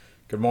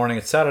Good morning.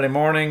 It's Saturday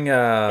morning.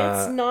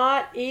 It's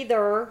not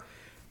either.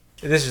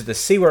 This is the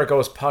See Where It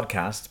Goes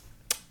podcast.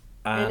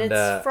 And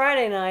it's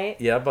Friday night.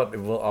 Yeah, but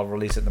I'll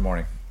release it in the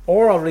morning.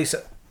 Or I'll release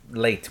it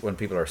late when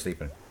people are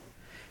sleeping.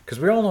 Because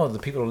we all know the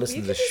people who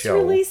listen to this show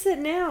release it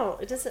now.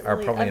 It doesn't are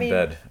really, probably in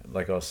bed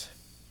like us.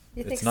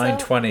 You think It's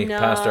 9:20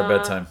 past our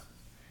bedtime.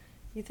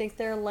 You think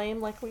they're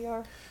lame like we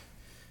are?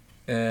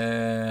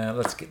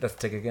 Let's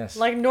take a guess.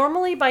 Like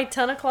normally by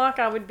 10 o'clock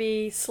I would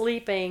be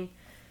sleeping.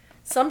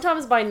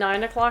 Sometimes by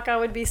 9 o'clock I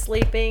would be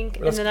sleeping,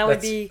 and then I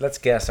would be. Let's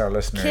guess our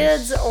listeners.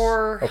 Kids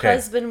or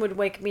husband would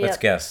wake me let's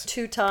up. Guess.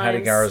 2 times.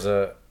 Patty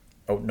Garza.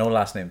 Oh, no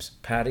last names.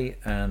 Patty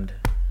and.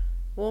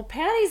 Well,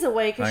 Patty's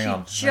awake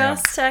and she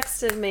just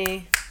texted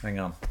me. Hang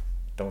on.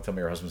 Don't tell me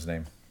your husband's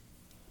name.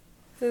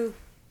 Who?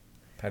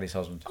 Patty's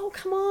husband. Oh,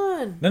 come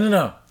on. No.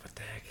 What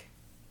the heck?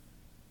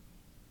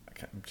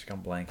 I'm just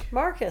gone blank.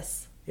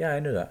 Marcus. Yeah, I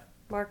knew that.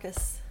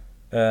 Marcus.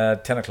 10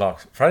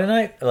 o'clock. Friday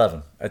night,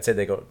 11. I'd say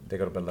they go to bed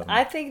 11.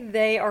 I think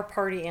they are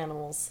party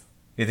animals.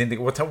 You think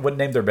what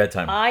name their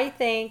bedtime? I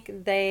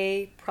think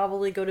they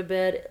probably go to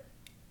bed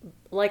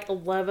like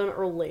 11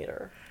 or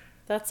later.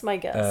 That's my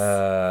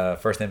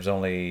guess. First name's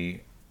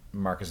only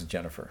Marcus and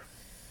Jennifer.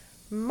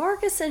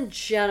 Marcus and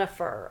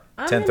Jennifer.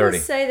 I'm 10:30. going to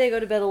say they go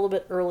to bed a little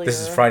bit earlier. This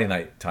is Friday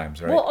night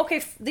times, right? Well,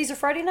 okay, these are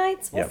Friday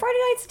nights? Well, Yep. Friday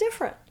night's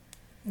different.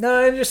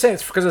 No, I'm just saying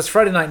it's because it's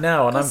Friday night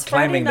now, and I'm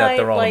claiming that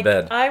they're all in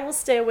bed. I will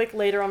stay awake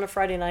later on a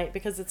Friday night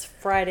because it's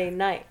Friday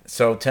night.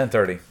 So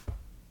 10:30.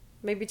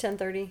 Maybe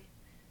 10:30.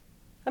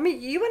 I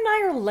mean, you and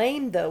I are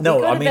lame though. No,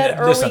 we go to bed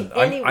early listen.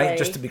 anyway.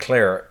 Just to be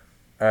clear,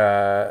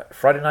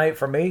 Friday night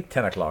for me,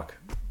 10 o'clock,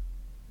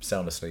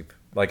 sound asleep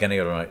like any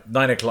other night.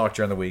 9 o'clock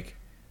during the week.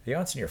 Are you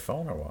answering your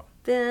phone or what?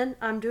 Then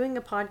I'm doing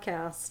a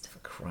podcast. For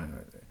crying out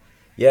loud.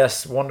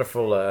 Yes,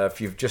 wonderful. If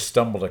you've just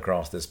stumbled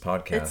across this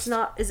podcast, It's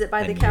not. Is it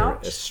by the and couch?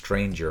 you're a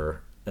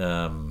stranger,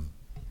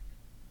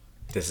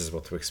 this is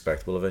what to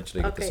expect. We'll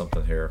eventually get to Okay.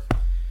 something here.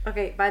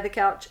 Okay, by the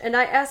couch. And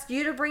I asked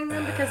you to bring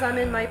them because I'm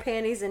in my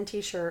panties and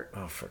t-shirt.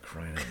 Oh, for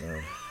crying out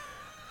loud.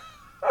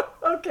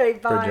 Okay,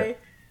 bye. Bridget.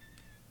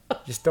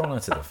 Just don't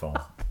answer the phone.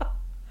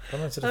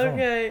 Don't answer the phone.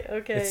 Okay.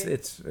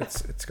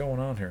 It's going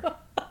on here.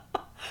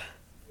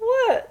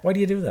 What? Why do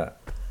you do that?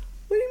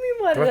 What do you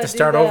mean? Why Do I have to do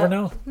start that? over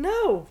now?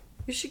 No,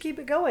 you should keep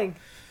it going.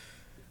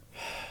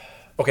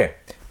 Okay.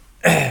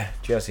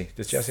 Jesse.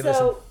 Does Jesse listen?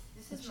 So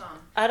This is mom.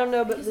 I don't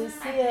know, but These are my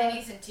Lucia.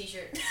 panties and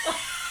t-shirt.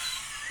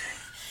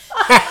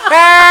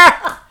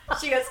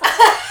 She goes.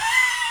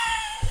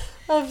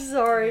 I'm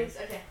sorry.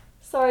 Okay.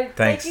 Sorry.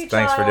 Thanks. Thank you,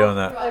 Thanks for child. doing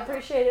that. I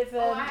appreciate it, Finn.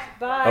 Oh,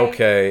 Bye.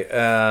 Okay.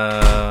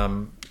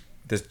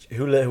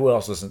 Who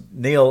else listens?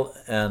 Neil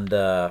and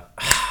I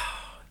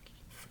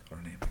forgot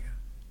her name again.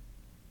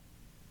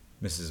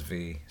 Mrs.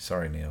 V.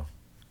 Sorry, Neil.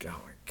 Oh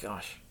my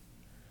gosh.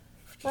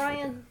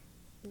 Brian,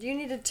 do you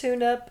need to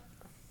tune up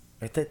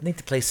I need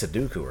to play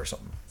Sudoku or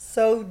something.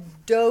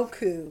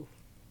 Sudoku?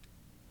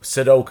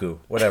 Sudoku,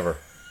 whatever.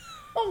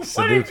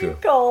 What did you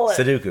call it?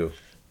 Sudoku.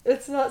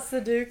 It's not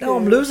Sudoku. No,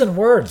 I'm losing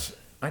words.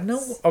 I know.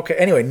 Okay.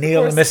 Anyway,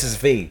 Neil and Mrs.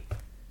 V.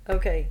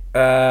 Okay.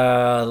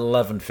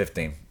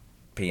 11:15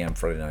 p.m.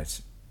 Friday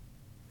nights.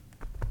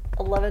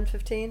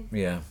 11:15.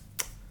 Yeah.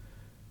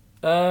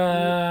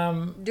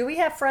 Do we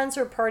have friends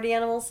who are party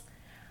animals?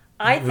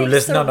 I Who think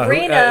listen- no,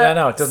 Serena.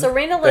 no, it doesn't-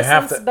 Serena they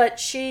have listens, to- but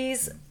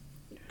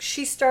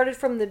she started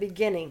from the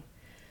beginning,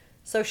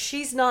 so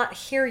she's not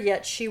here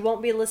yet. She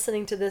won't be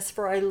listening to this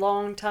for a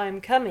long time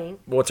coming.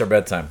 What's our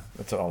bedtime?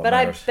 That's all that But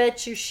I matters.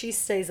 bet you she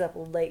stays up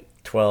late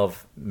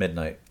 12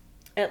 midnight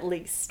at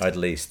least at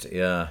least.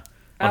 Yeah.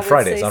 I On would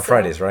Fridays. say On so.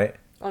 Fridays, right?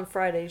 on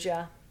Fridays.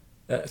 Yeah.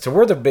 So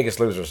we're the biggest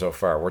losers so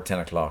far. We're 10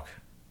 o'clock.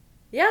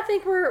 Yeah, I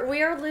think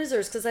we are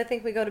losers because I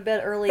think we go to bed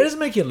It early doesn't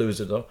make you a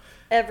loser though.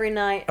 every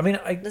night. I mean,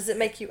 Does it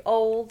make you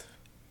old?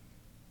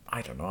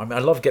 I don't know. I mean, I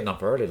love getting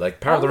up early. Like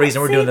part of the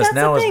reason we're doing this that's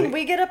now the is thing.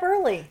 We get up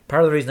early.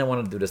 part of the reason I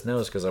want to do this now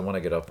is because I want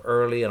to get up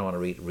early and I want to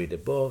read a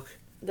book.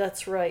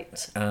 That's right.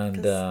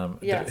 And 'Cause-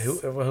 yes.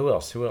 who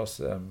else? Who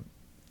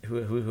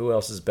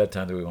else's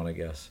bedtime do we want to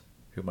guess?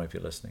 Who might be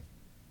listening?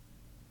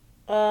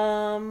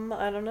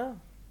 I don't know.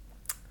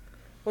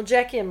 Well,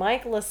 Jackie and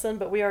Mike listen,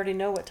 but we already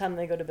know what time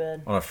they go to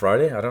bed. On a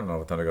Friday? I don't know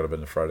what time to go to bed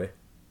on a Friday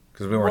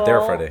because we weren't there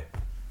Well- Friday.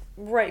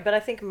 Right, but I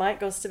think Mike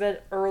goes to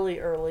bed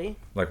early,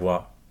 Like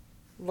what?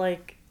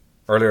 like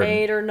Earlier.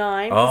 8 or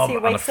 9. Oh, 'Cause he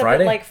on a wakes up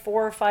Friday? at like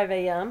 4 or 5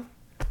 a.m.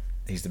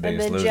 He's the And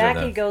biggest then loser. Jackie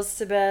then. goes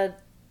to bed.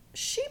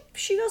 She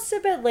goes to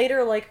bed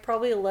later, like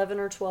probably 11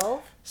 or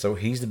 12. So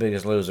he's the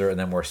biggest loser, and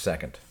then we're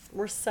second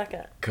We're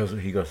second. because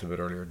he goes to bed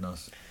earlier than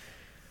us.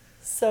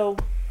 So,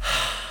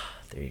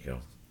 There you go.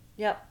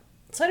 yep.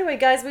 So anyway,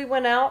 guys, we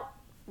went out.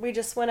 We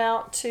just went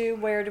out to,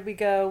 where did we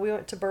go? We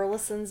went to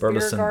Burleson's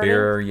Burleson Beer Garden.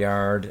 Beer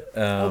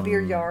Yard.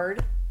 Beer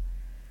Yard.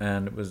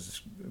 And it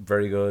was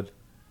very good.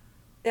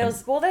 It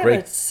was, well, they have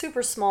great. a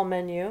super small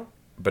menu.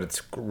 But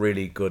it's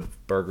really good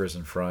burgers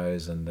and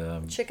fries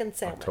and Chicken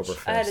sandwich.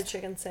 Oktoberfest. I had a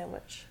chicken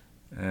sandwich.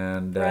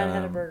 And Brian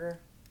had a burger.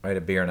 I had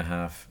a beer and a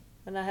half.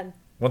 And I had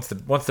Once the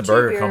two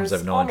burger beers, comes, I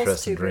have no almost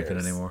interest in 2 drinking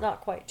beers. anymore.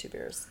 Not quite 2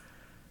 beers.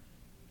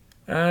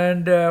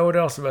 And what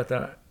else about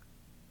that?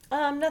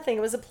 Nothing.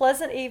 It was a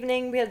pleasant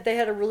evening. They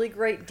had a really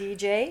great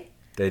DJ.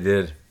 They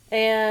did.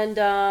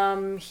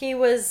 And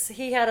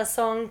he had a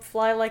song,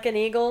 Fly Like an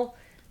Eagle.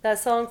 That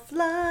song,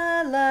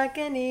 Fly Like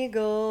an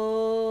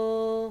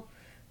Eagle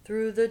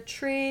through the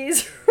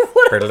trees.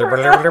 Whatever,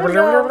 I don't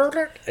know.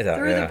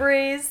 Through the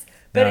breeze.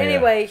 But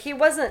anyway, he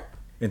wasn't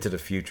Into the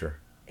Future.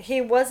 He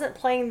wasn't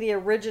playing the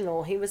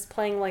original. He was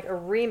playing like a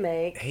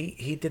remake.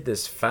 He did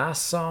this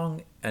fast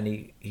song, and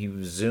he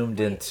zoomed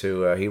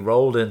into he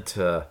rolled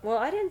into. Well,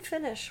 I didn't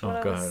finish what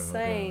I was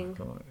saying.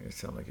 You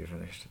sound like you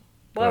finished.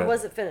 Well, I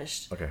wasn't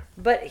finished. Okay.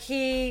 But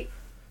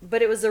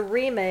it was a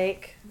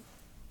remake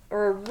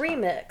or a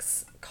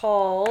remix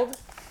called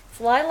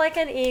Fly Like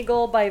an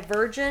Eagle by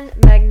Virgin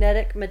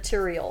Magnetic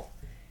Material.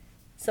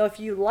 So if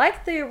you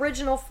like the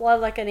original Fly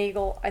Like an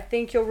Eagle, I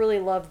think you'll really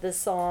love this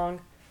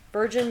song.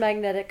 Virgin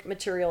Magnetic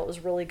Material. It was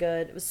really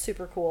good. It was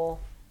super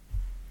cool.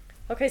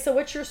 Okay, so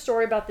what's your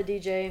story about the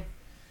DJ?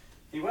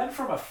 He went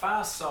from a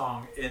fast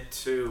song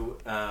into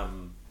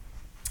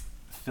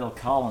Phil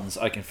Collins,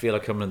 I Can Feel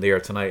It Coming in the Air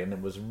Tonight, and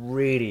it was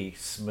really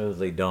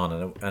smoothly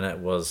done. And it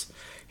was,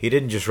 he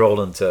didn't just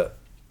roll into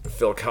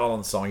Phil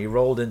Collins song, he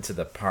rolled into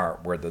the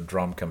part where the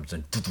drum comes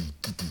in.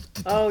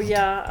 Oh,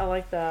 yeah, I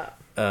like that.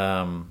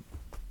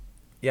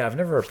 Yeah, I've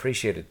never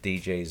appreciated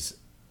DJs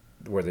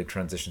where they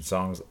transition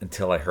songs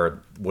until I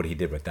heard what he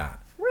did with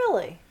that.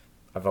 Really?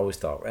 I've always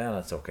thought, well,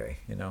 that's okay,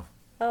 you know.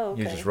 Oh,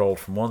 okay. You just rolled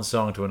from one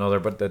song to another,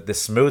 but the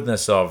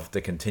smoothness of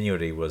the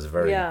continuity was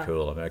very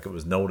cool. I mean, like, it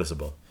was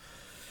noticeable.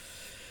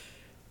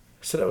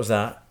 So that was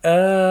that.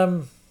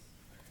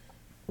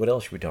 What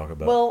else should we talk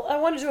about? Well, I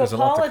wanted to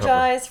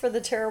apologize for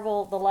the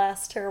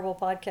last terrible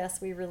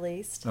podcast we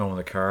released. Oh, in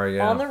the car,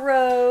 yeah. On the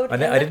road, I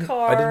didn't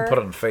put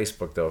it on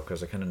Facebook, though,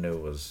 because I kind of knew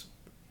it was...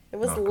 It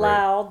was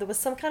loud. There was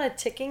some kind of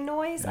ticking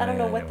noise. I don't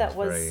know what that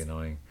was. Very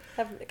annoying.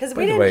 Because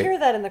we didn't hear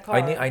that in the car.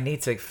 I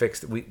need to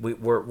fix.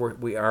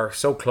 We are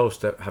so close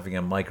to having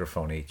a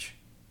microphone each.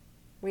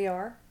 We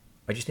are.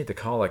 I just need to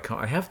call.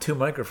 I have two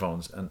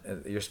microphones, and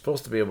you're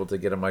supposed to be able to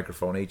get a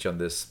microphone each on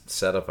this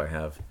setup I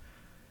have.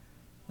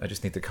 I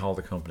just need to call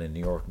the company in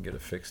New York and get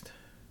it fixed.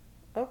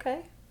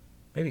 Okay.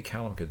 Maybe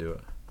Callum could do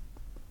it.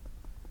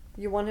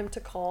 You want him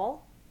to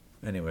call?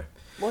 Anyway.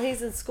 Well,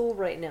 he's in school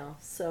right now,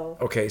 so.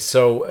 Okay,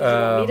 so. Do you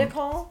want me to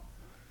call?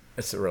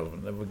 It's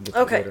irrelevant. We can get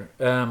to it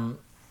later.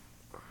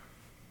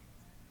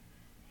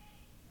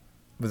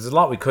 There's a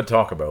lot we could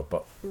talk about,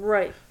 but.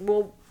 Right.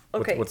 Well,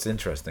 okay. What's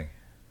interesting?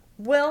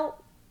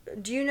 Well,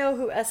 do you know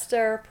who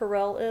Esther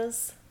Perel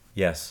is?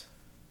 Yes.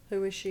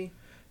 Who is she?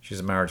 She's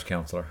a marriage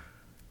counselor.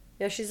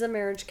 Yeah, she's a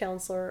marriage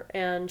counselor,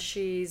 and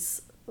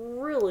she's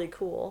really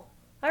cool.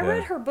 I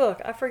read her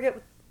book. I forget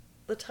what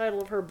the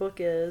title of her book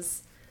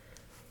is.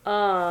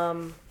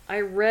 I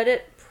read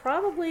it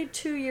probably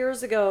 2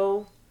 years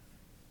ago.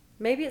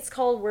 Maybe it's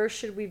called Where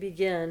Should We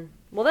Begin?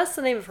 Well, that's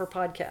the name of her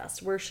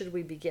podcast, Where Should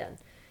We Begin?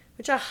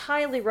 Which I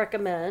highly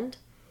recommend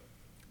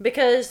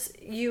because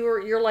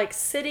you're like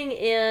sitting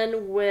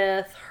in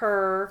with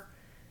her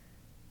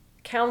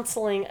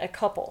counseling a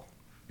couple.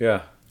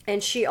 Yeah.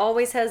 And she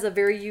always has a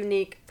very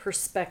unique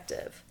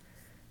perspective,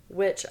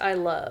 which I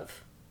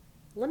love.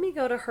 Let me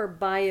go to her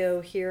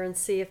bio here and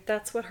see if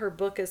that's what her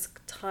book is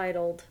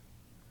titled.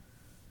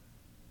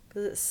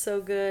 Because it's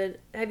so good.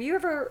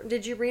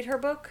 Did you read her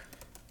book?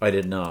 I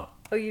did not.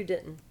 Oh, you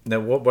didn't? Now,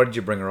 why did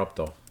you bring her up,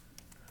 though?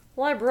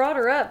 Well, I brought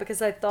her up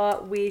because I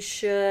thought we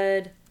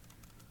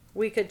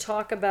could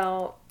talk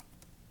about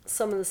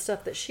some of the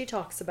stuff that she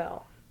talks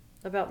about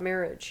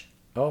marriage.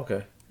 Oh,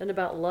 okay. And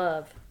about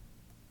love.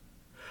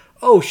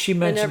 Oh, she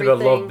mentioned about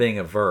love being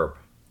a verb.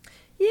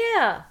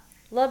 Yeah,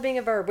 love being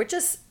a verb, which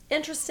is,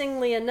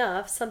 interestingly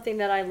enough, something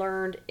that I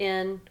learned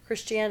in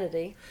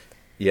Christianity.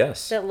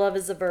 Yes. That love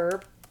is a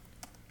verb.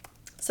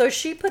 So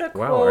she put a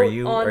quote on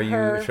her... Wow, are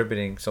you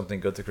attributing something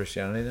good to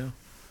Christianity now?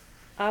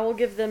 I will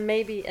give them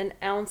maybe an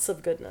ounce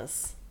of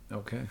goodness.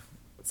 Okay.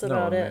 That's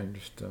about it.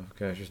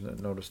 I just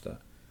noticed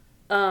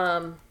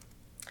that.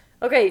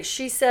 Okay,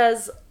 she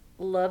says,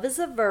 love is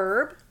a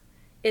verb.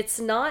 It's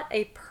not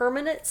a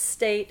permanent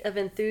state of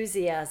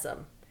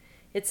enthusiasm.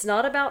 It's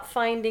not about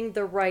finding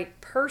the right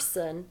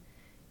person.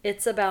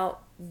 It's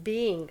about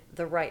being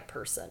the right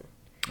person.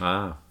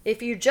 Ah.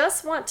 If you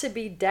just want to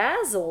be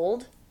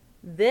dazzled,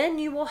 then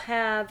you will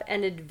have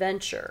an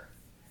adventure.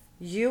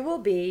 You will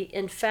be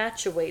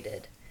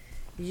infatuated.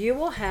 You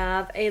will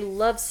have a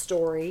love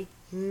story,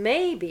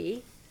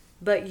 maybe,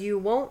 but you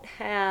won't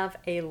have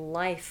a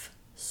life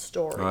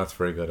story. Oh, that's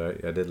very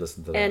good. I did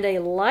listen to that. And a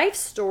life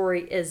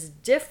story is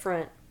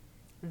different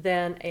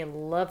than a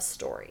love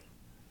story.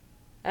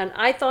 And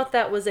I thought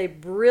that was a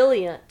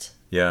brilliant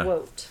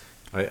quote.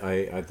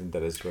 I think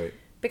that is great.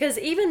 Because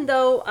even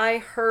though I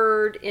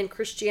heard in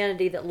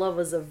Christianity that love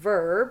was a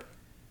verb,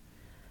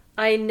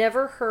 I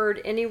never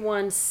heard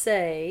anyone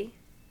say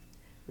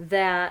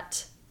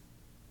that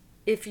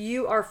if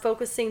you are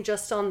focusing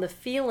just on the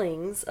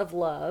feelings of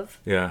love,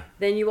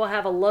 then you will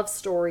have a love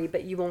story,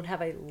 but you won't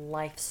have a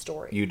life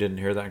story. You didn't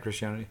hear that in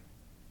Christianity?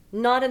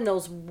 Not in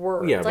those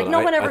words. Yeah, like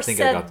no one ever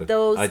said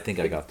those. I think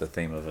I got the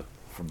theme of it.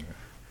 from there.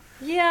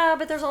 Yeah,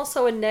 but there's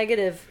also a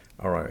negative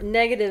All right.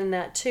 negative in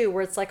that too,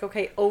 where it's like,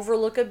 okay,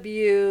 overlook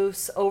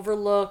abuse,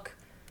 overlook,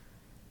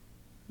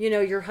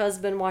 your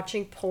husband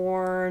watching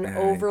porn,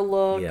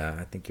 overlook. Yeah,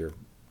 I think you're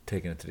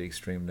taking it to the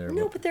extreme there.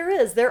 No, but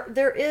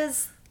there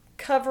is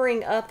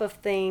covering up of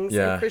things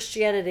Yeah. in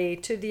Christianity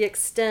to the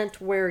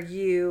extent where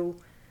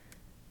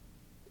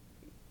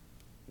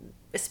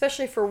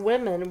especially for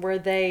women, where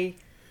they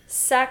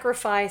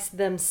sacrifice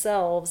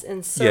themselves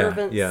in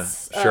servants. Yeah.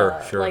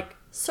 Sure. Like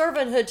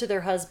servanthood to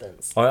their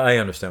husbands. I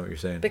understand what you're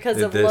saying. Because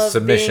the, of the love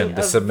submission, being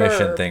the a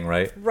submission verb. thing,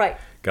 right? Right.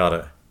 Got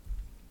it.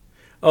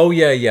 Oh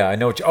yeah, I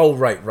know.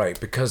 Right.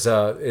 Because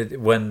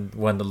when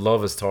the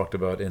love is talked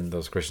about in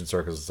those Christian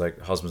circles, it's like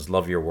husbands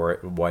love your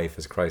wife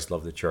as Christ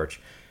loved the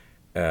church,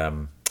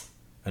 and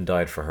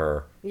died for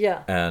her.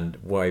 Yeah. And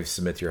wives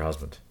submit to your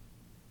husband.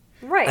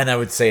 Right. And I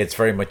would say it's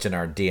very much in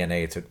our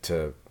DNA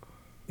to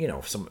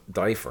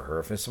die for her.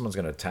 If someone's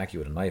going to attack you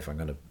with a knife, I'm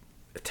going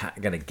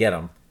to get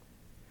them.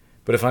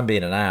 But if I'm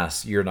being an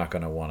ass, you're not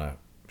going to want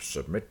to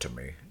submit to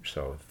me.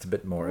 So it's a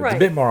bit more. Right. It's a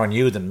bit more on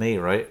you than me,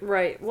 right?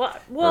 Right.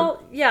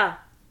 Well, yeah.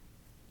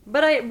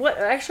 But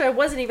I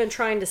wasn't even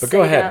trying to say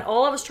go ahead. that.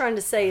 All I was trying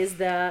to say is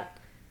that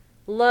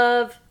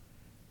love.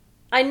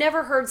 I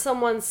never heard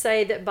someone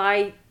say that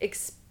by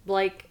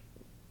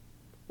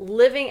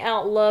living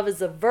out love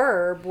as a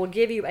verb will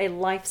give you a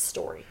life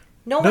story.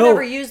 No one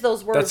ever used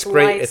those words. That's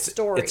great. Life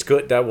story. It's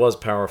good. That was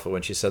powerful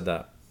when she said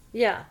that.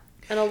 Yeah.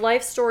 And a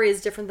life story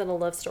is different than a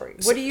love story.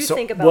 What do you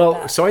think about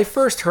that? So I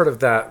first heard of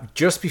that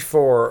just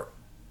before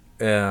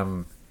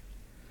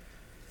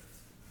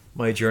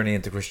my journey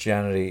into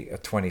Christianity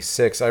at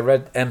 26. I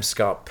read M.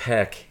 Scott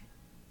Peck,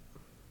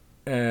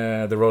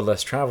 The Road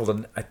Less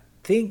Traveled,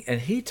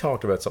 and he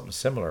talked about something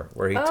similar,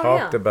 where he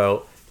talked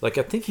about, I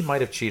think he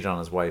might have cheated on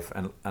his wife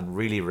and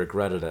really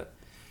regretted it,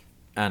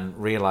 and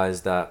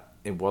realized that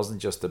it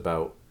wasn't just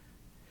about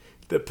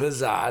the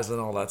pizzazz and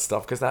all that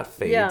stuff, because that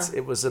fades. Yeah.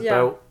 It was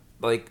about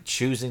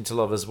choosing to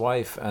love his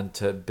wife and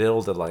to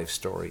build a life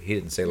story. He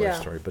didn't say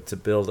life story, but to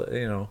build,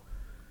 that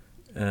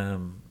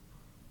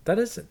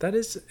is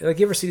like,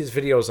 you ever see these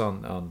videos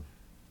on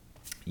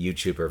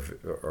YouTube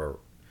or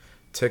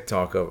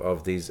TikTok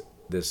of this,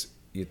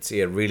 you'd see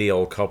a really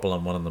old couple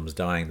and one of them's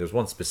dying. There's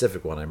one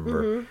specific one I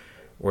remember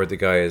where the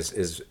guy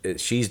is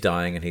she's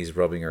dying and he's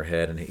rubbing her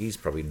head, and he's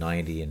probably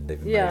 90 and they've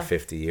been married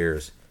 50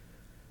 years.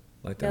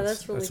 Like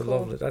that's really cool.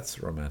 Lovely.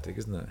 That's romantic,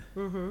 isn't it?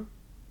 Mm-hmm.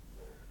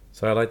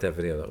 So I liked that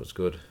video. That was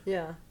good.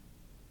 Yeah.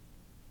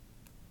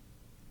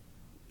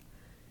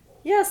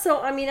 Yeah.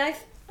 So I mean,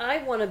 I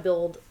want to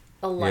build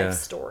a life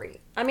story.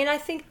 I mean, I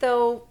think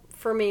though,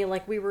 for me,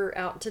 like, we were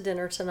out to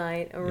dinner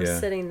tonight and we're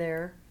sitting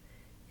there,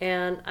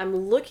 and I'm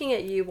looking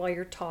at you while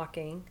you're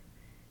talking,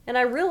 and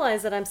I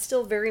realize that I'm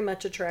still very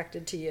much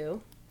attracted to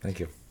you. Thank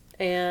you.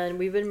 And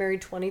we've been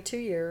married 22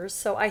 years,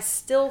 so I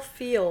still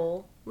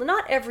feel, well,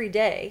 not every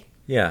day.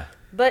 Yeah.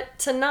 But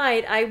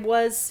tonight I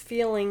was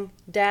feeling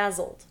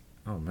dazzled.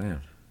 Oh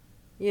man.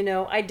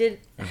 I did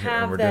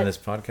have and we're that doing this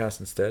podcast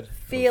instead.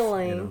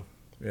 feeling.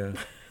 Yeah.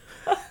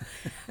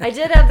 I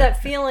did have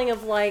that feeling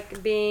of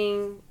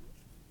being,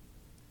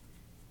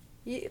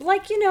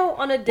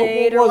 on a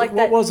date, or like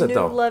that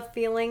new love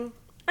feeling.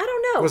 I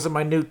don't know. Was it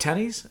my new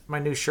tennies, my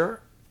new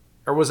shirt,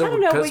 or was it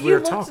because we were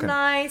talking? You looked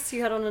nice.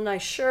 You had on a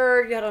nice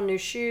shirt. You had on new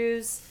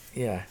shoes.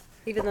 Yeah.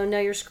 Even though now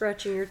you're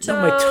scratching your toes.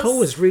 No, my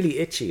toe is really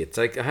itchy. It's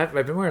like I've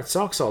been wearing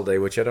socks all day,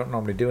 which I don't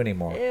normally do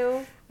anymore.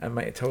 Ew. And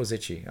my toe is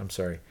itchy. I'm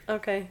sorry.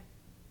 Okay.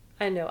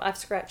 I know. I've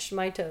scratched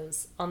my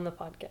toes on the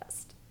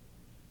podcast.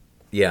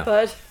 Yeah.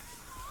 But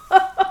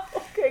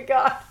okay,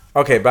 God.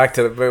 Okay, back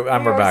to the.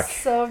 We're back.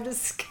 So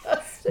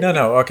disgusting.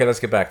 No. Okay, let's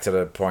get back to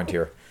the point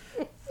here.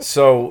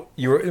 So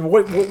you were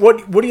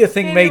what do you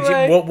think made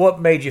you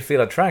what made you feel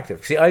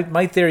attractive? See,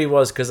 my theory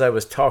was because I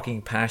was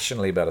talking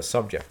passionately about a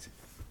subject.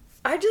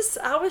 I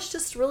was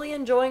just really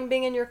enjoying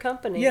being in your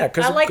company. Yeah,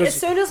 because as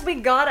soon as we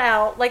got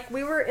out,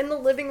 we were in the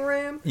living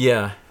room.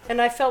 Yeah. And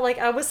I felt like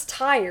I was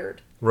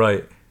tired.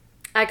 Right.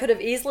 I could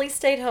have easily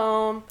stayed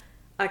home.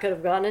 I could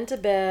have gone into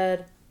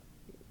bed,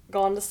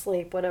 gone to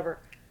sleep, whatever.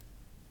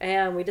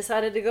 And we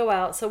decided to go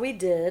out, so we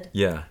did.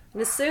 Yeah.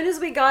 And as soon as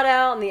we got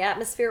out and the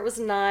atmosphere was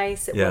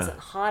nice, it wasn't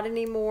hot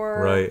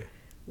anymore. Right.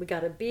 We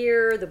got a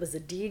beer, there was a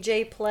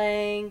DJ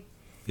playing.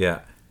 Yeah.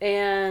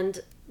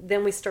 And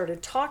then we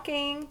started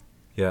talking.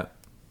 Yeah.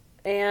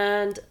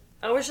 And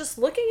I was just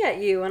looking at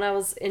you, and I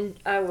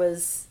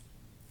was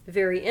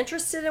very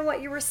interested in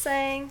what you were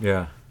saying.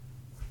 Yeah.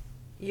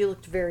 You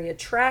looked very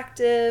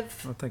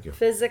attractive. Oh, thank you.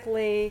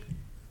 Physically.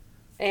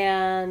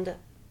 And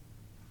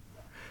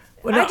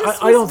well, no,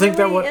 I don't think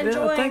that would.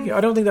 Thank you.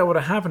 I don't think that would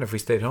have happened if we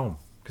stayed home,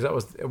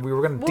 because we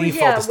were going to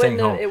default to staying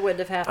home. It wouldn't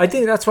have happened. I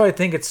think that's why I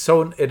think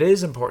it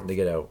is important to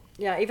get out.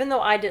 Yeah, even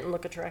though I didn't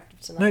look attractive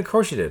tonight. No, of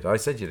course you did. I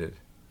said you did.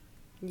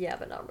 Yeah,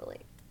 but not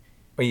really.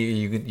 Are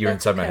you're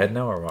inside my head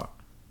now, or what?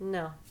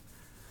 No.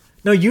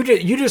 No, you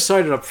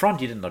decided up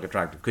front you didn't look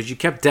attractive because you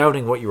kept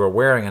doubting what you were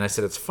wearing, and I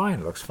said it's fine,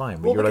 it looks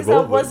fine. But because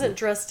I wasn't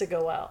dressed to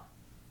go out.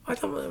 I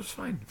thought it was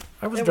fine.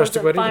 I wasn't dressed to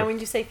go out fine either. when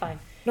you say fine.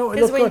 No, it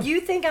Because looked when good.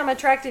 you think I'm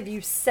attractive,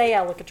 you say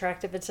I look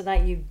attractive, but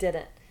tonight you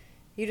didn't.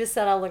 You just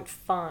said I looked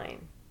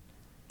fine.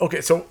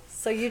 Okay, so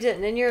So you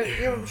didn't, and you're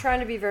trying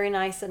to be very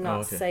nice and not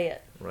Oh, okay. say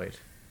it. right,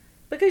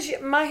 Because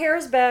my hair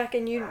is back,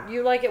 and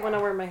you like it when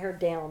I wear my hair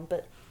down.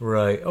 But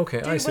right, okay.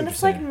 I dude, see when what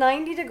it's you're like saying.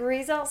 90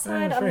 degrees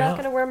outside, it's I'm very not hot.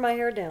 going to wear my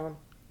hair down.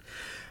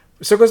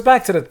 So it goes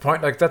back to the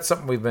point, like that's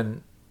something we've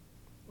been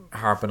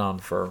harping on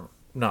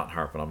not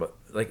harping on, but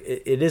like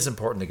it is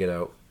important to get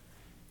out,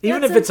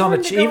 even It's if it's on the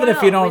important to go even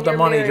if you out don't when have the you're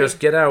money, married. just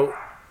get out,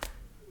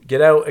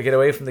 get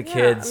away from the Yeah,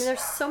 kids. I mean,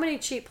 there's so many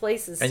cheap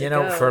places And to you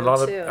know, go, for a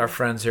lot too. of our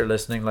friends here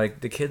listening,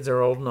 like the kids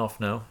are old enough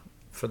now,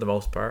 for the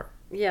most part.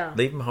 Yeah.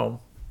 Leave them home.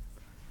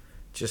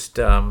 Just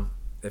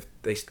if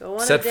they Go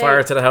on a set fire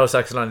date. to the house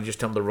accidentally, just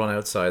tell them to run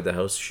outside. The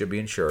house should be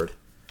insured,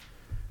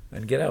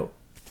 and get out.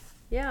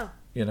 Yeah.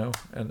 You know,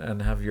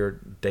 and have your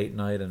date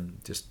night and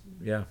just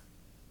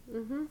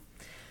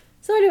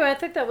So anyway, I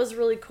think that was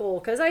really cool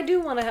because I do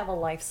want to have a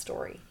life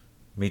story.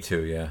 Me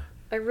too. Yeah.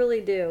 I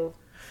really do.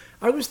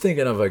 I was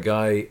thinking of a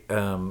guy,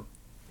 and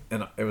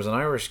it was an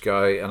Irish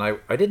guy, and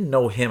I didn't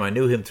know him. I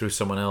knew him through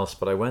someone else,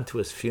 but I went to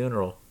his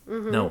funeral.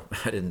 No,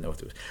 I didn't know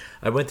it was.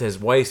 I went to his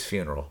wife's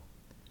funeral.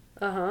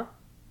 Uh-huh.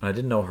 I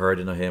didn't know her, I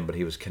didn't know him, but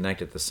he was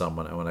connected to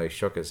someone. And when I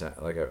shook his hand,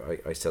 like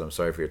I said, I'm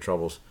sorry for your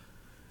troubles,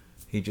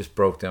 he just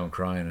broke down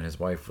crying, and his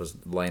wife was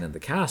lying in the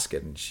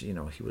casket, and she,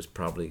 he was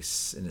probably in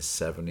his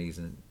 70s,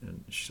 and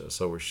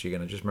so was she.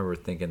 And I just remember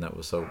thinking that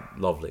was so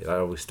lovely. That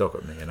always stuck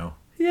with me,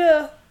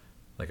 Yeah.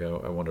 Like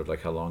I wondered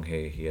like how long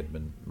he had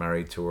been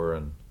married to her,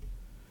 and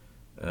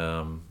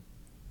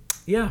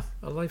yeah,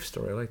 a life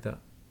story. I like that.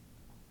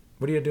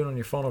 What are you doing on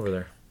your phone over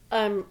there?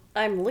 I'm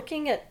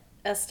looking at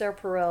Esther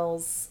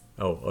Perel's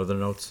Oh, other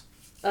notes.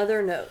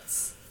 other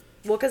notes.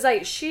 Well,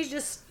 because she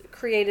just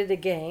created a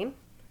game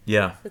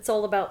Yeah, that's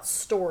all about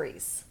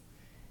stories,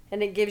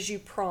 and it gives you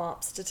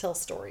prompts to tell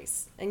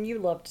stories, and you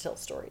love to tell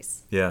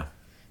stories. yeah,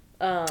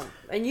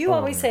 And you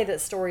always say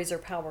that stories are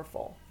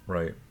powerful,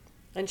 right.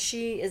 and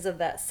she is of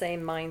that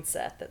same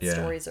mindset that Yeah.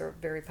 stories are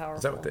very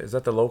powerful. Is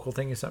that the local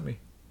thing you sent me?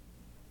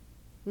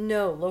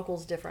 No,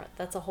 local's different.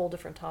 That's a whole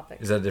different topic.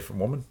 Is that a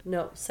different woman?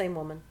 No, same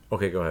woman.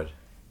 Okay, go ahead.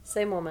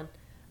 Same woman.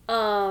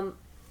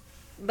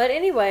 But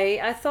anyway,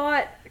 I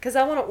thought, because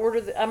I want to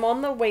order, I'm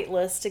on the wait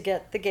list to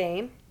get the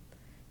game,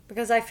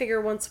 because I figure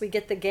once we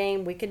get the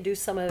game, we can do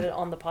some of it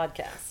on the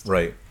podcast.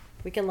 Right.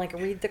 We can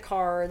read the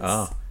cards.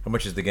 Ah, how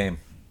much is the game?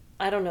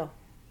 I don't know,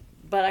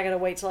 but I gotta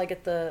wait till I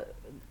get the.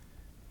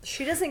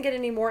 She doesn't get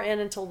any more in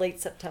until late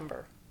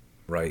September.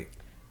 Right.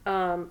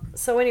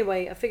 So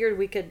anyway, I figured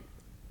we could.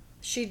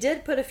 She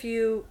did put a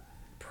few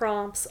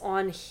prompts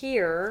on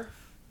here.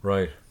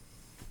 Right.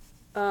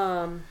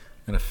 I'm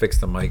gonna fix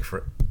the mic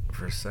for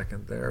a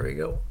second. There we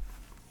go.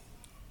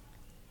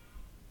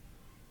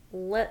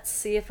 Let's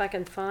see if I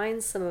can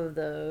find some of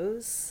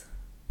those.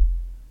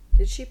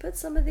 Did she put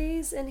some of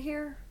these in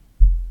here?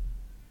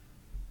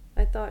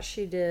 I thought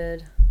she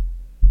did.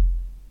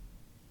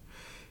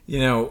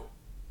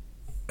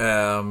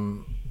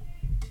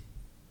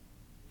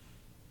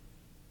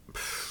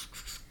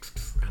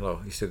 Hello.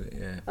 You said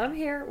yeah. I'm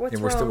here. What's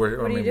Yeah, wrong? What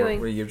are you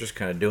doing? You're just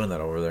kind of doing that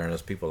over there, and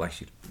as people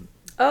actually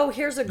Oh,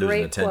 here's a losing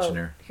great attention quote.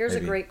 here, Here's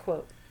maybe. a great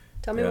quote.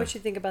 Tell me Yeah. what you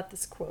think about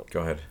this quote.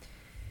 go ahead.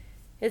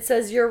 It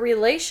says, "Your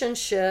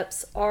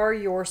relationships are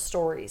your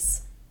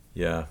stories."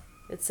 Yeah.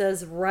 It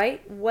says,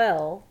 "Write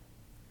well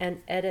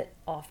and edit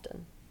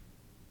often."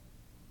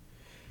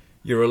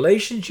 Your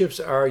relationships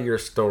are your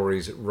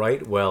stories.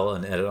 Write well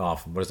and edit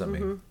often. What does that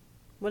mean?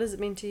 What does it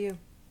mean to you?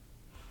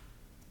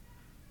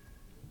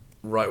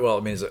 Right. Well,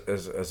 it means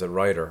as a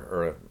writer,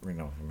 or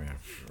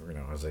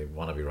as a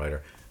wannabe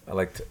writer,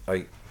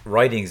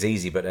 writing's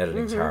easy, but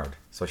editing's hard.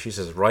 So she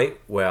says, write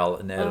well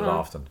and edit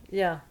often.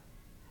 Yeah.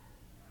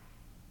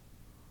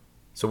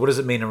 So what does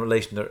it mean in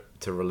relation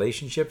to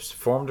relationships?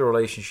 Form the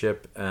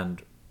relationship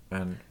and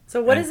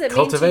So what and does it mean to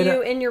cultivate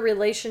you it? in your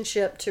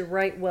relationship to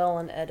write well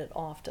and edit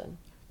often?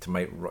 To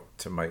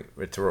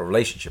a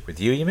relationship with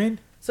you, you mean?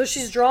 So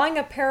she's drawing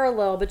a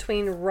parallel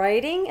between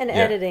writing and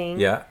editing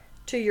Yeah.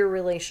 to your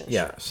relationship.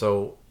 Yeah.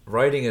 So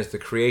writing is the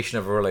creation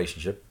of a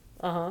relationship.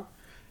 Uh-huh.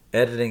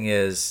 Editing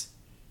is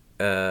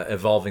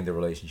evolving the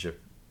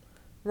relationship.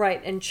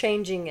 Right, and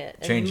changing it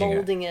and Changing it.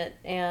 molding it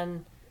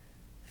and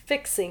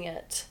fixing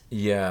it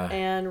Yeah.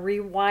 and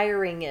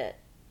rewiring it.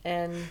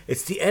 And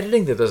It's the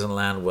editing that doesn't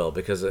land well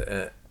because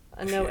I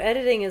know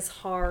editing is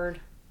hard.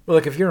 well,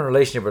 like if you're in a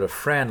relationship with a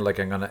friend, like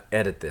I'm gonna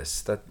edit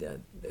this.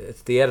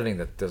 It's the editing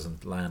that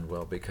doesn't land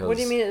well because What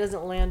do you mean it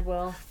doesn't land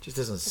well? It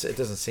doesn't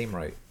seem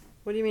right.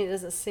 What do you mean it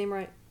doesn't seem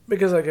right?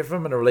 Because like if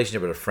I'm in a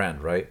relationship with a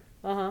friend, right?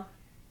 Uh-huh.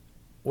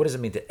 What does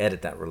it mean to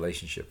edit that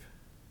relationship?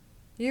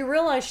 You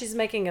realize she's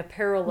making a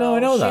parallel. No, I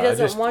know that. She I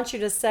doesn't just- want you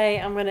to say,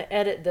 "I'm going to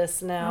edit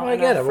this now." No, I in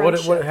get our it. What,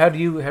 friendship." how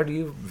do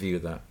you view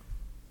that?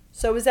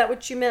 So is that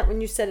what you meant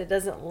when you said it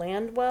doesn't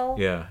land well?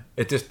 Yeah,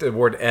 it just the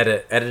word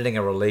editing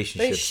a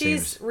relationship But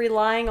she's seems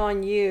relying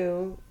on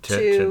you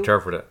to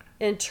interpret it.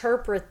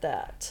 interpret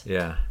that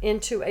Yeah,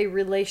 into a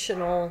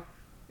relational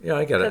yeah,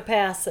 I get it.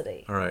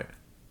 capacity. All right.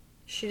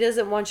 She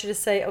doesn't want you to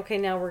say, okay,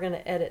 now we're going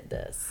to edit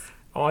this.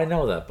 Oh, I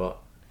know that, but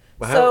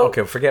So-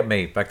 okay, forget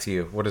me. Back to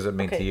you. What does it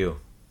mean Okay. to you?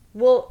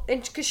 Well,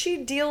 because she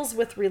deals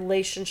with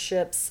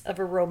relationships of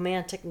a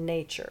romantic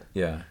nature.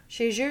 Yeah,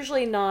 She's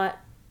usually not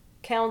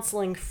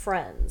counseling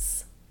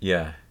friends,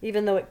 yeah,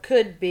 even though it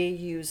could be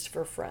used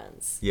for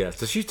friends. yeah.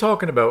 So she's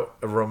talking about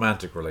a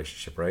romantic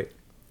relationship, right?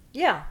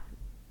 Yeah,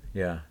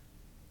 Yeah,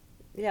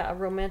 yeah, a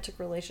romantic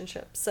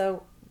relationship.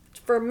 So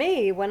for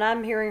me, when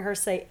I'm hearing her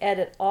say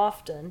edit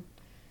often,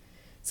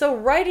 so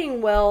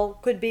writing well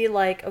could be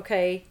like,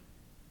 okay,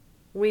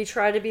 we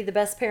try to be the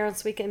best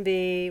parents we can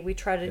be. We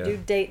try to do Yeah.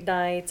 date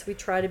nights. We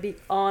try to be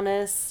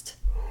honest,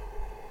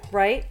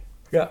 right?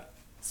 yeah,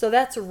 So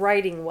that's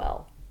writing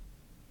well.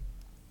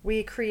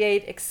 We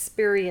create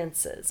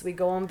experiences. We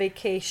go on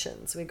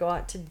vacations. We go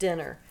out to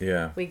dinner.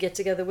 yeah, We get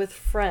together with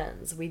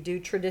friends. We do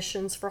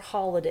traditions for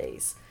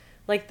holidays.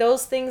 Like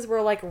those things,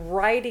 we're like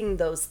writing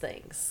those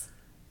things.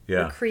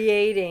 yeah, We're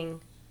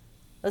creating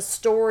a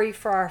story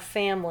for our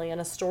family and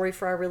a story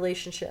for our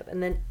relationship.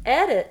 And then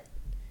edit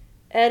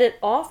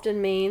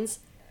often means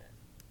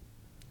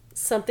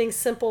something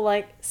simple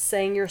like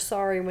saying you're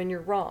sorry when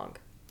you're wrong.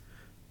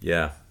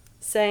 yeah,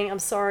 Saying, I'm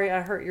sorry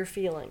I hurt your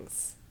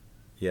feelings.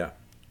 yeah.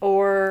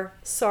 Or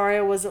sorry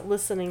I wasn't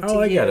listening to you.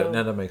 Oh, I get it.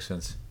 Now that makes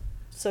sense.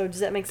 So does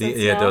that make sense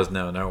Yeah, now? it does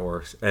now. Now it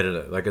works. Edit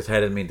it. Like I said, I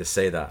didn't mean to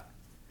say that.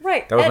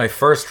 Right. That was my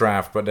first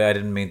draft, but I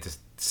didn't mean to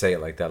say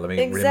it like that. Let me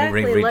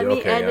Exactly. redo. Let me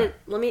Okay, edit.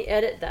 Let me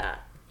edit that.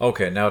 yeah.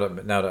 Okay, now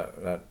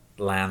that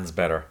lands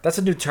better. That's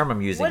a new term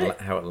I'm using. What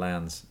How it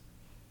lands.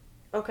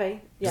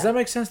 Okay. Yeah. Does that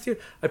make sense to you?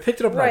 I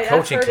picked it up in right. a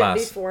coaching I've heard class.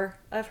 it before.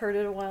 I've heard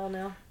it a while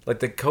now. Like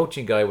the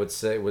coaching guy would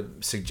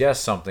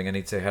suggest something, and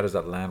he'd say, "How does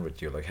that land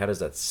with you? Like, how does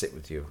that sit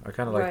with you?" I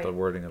kind of like Right. the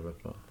wording of it,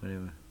 but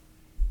anyway.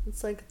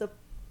 It's like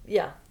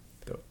yeah.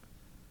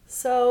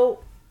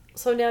 So-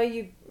 So now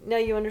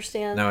you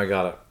understand. Now I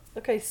got it.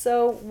 Okay.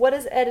 So what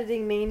does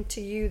editing mean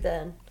to you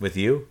then? With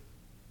you,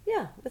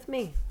 Yeah, with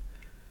me.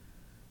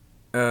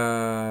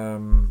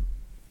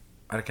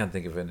 I can't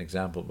think of an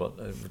example, but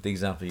the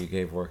example you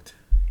gave worked.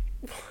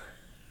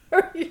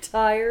 Are you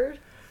tired?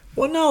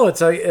 Well, no,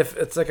 it's like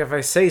if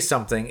I say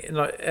something,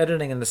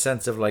 editing in the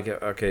sense of like,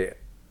 okay,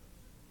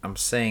 I'm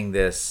saying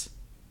this.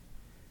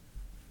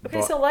 Okay.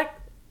 but- So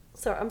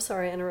sorry. I'm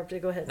sorry. I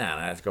interrupted. Go ahead.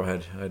 Nah, go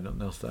ahead. I had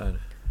nothing else to add.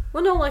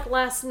 Well, no. Like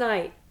last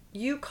night,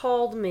 you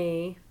called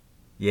me,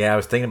 Yeah, I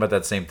was thinking about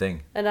that same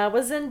thing. and I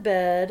was in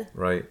bed.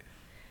 Right.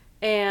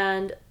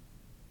 And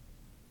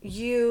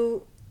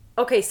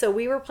okay, so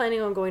we were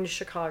planning on going to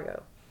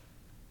Chicago.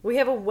 We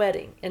have a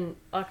wedding in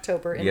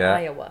October in Yeah.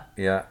 Iowa.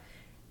 Yeah.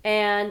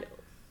 And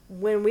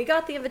when we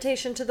got the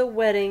invitation to the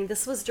wedding,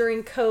 this was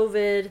during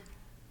COVID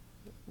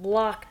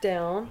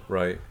lockdown,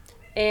 Right.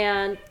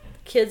 and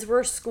kids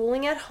were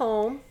schooling at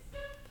home.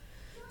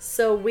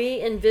 So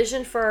we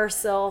envisioned for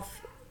ourselves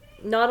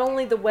not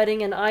only the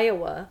wedding in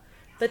Iowa,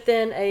 but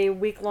then a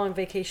week-long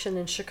vacation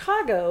in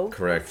Chicago.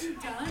 Correct.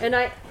 And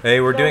Hey,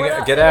 we're No, doing we're it.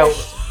 not Get out.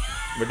 finished.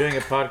 We're doing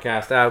a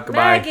podcast. Out.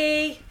 Goodbye.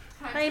 Maggie.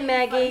 Hi,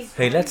 Maggie.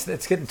 Hey, it's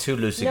getting too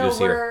loosey No,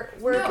 goosey here.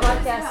 we're No, it's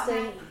podcasting.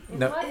 not. We're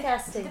No. The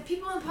podcasting.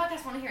 people in the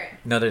podcast want to hear it.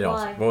 No, they don't.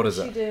 Why? What is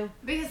What'd it? she do?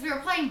 Because we were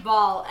playing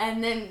ball,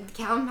 and then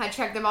Callum had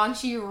checked the ball, and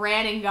she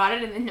ran and got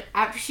it, and then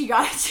after she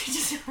got it, she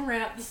just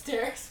ran up the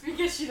stairs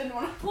because she didn't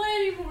want to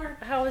play anymore.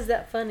 How is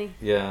that funny?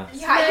 Yeah.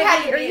 Yeah, you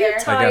had to are be you there.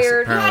 guess tired? You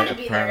had apparently-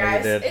 to be there,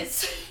 apparently guys. you did.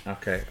 It's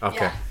Okay.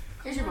 yeah.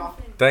 Here's your ball.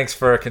 Thanks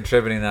for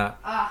contributing that.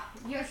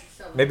 You guys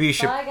are so. Maybe you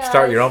should Bye, guys.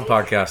 start your own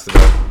podcast today.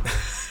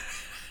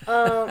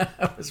 Um,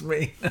 That was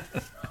me.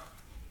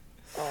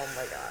 oh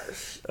my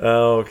gosh.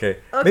 Oh, okay.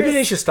 Okay, Maybe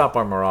they s- should stop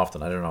on more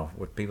often. I don't know.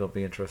 Would people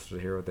be interested to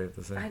hear what they have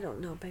to say? I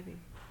don't know, baby.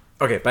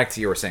 Okay, back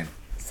to you were saying.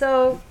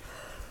 So,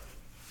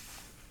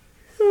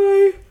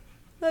 sorry,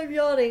 I'm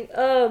yawning.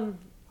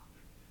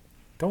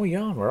 Don't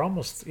yawn. We're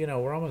almost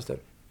at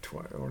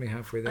only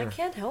halfway I there.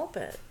 can't help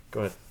it.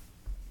 Go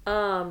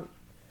ahead.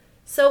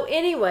 So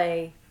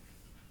anyway,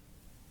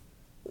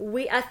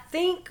 I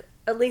think,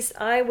 at least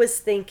I was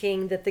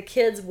thinking that the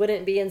kids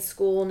wouldn't be in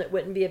school and it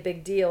wouldn't be a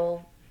big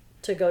deal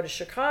to go to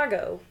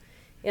Chicago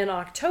in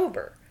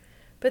October.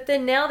 But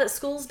then now that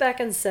school's back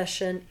in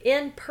session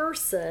in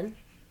person,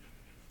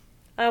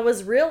 I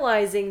was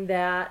realizing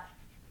that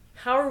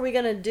how are we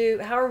going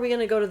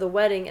to go to the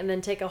wedding and then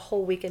take a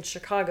whole week in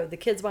Chicago? The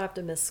kids will have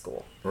to miss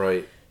school.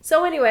 Right.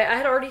 So anyway, I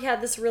had already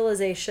had this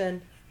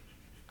realization.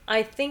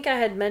 I think I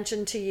had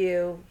mentioned to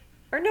you,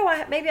 or no,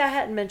 maybe I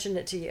hadn't mentioned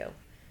it to you,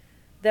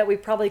 that we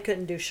probably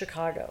couldn't do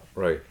Chicago.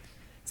 Right.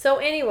 So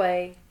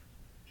anyway,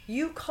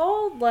 you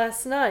called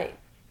last night.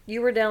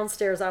 You were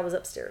downstairs, I was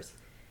upstairs.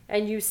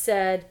 And you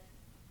said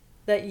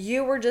that we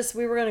were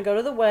going to go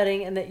to the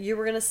wedding and that you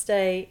were going to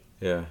stay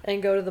Yeah.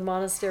 and go to the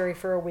monastery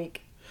for a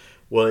week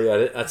Well,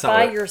 yeah, that's not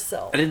by what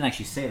yourself. I didn't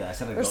actually say that. I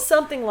said I'd Or go.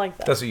 something like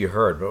that. That's what you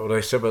heard. But what I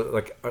said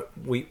about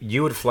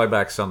you would fly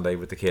back Sunday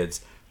with the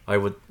kids. I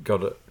would go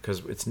to, because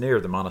it's near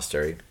the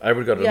monastery. I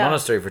would go to the Yeah.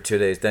 monastery for 2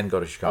 days, then go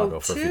to Chicago Oh,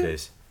 for a few 2?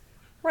 days.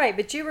 Right,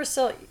 but you were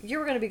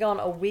going to be gone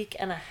a week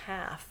and a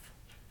half.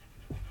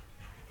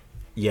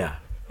 Yeah.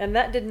 And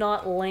that did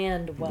not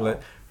land well.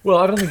 Well,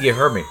 I don't think you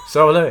heard me.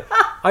 So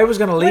I was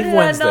going to leave did I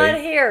Wednesday.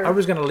 not hear? I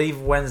was going to leave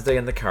Wednesday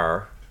in the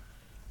car.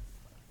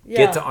 Yeah.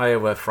 Get to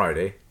Iowa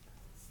Friday,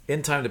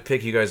 in time to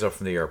pick you guys up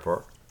from the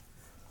airport.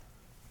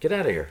 Get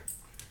out of here.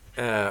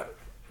 That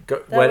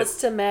was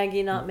to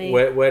Maggie, not me.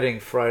 Wedding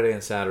Friday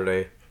and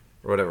Saturday,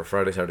 or whatever.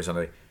 Friday, Saturday,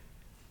 Sunday.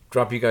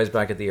 Drop you guys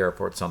back at the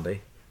airport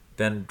Sunday.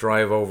 Then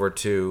drive over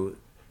to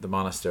the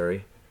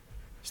monastery.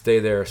 Stay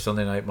there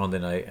Sunday night, Monday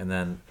night, and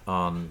then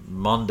on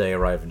Monday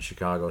arrive in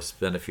Chicago.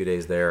 Spend a few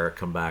days there.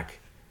 Come back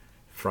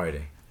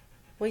Friday.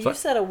 Well, So- you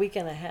said a week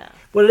and a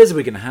half. Well, it is a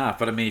week and a half,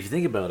 but I mean, if you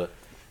think about it,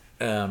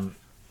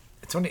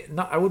 it's only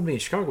not. I wouldn't be in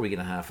Chicago a week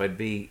and a half.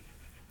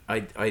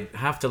 I'd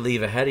have to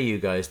leave ahead of you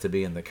guys to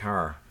be in the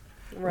car.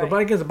 Right. But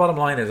I guess the bottom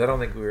line is, I don't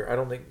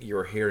think you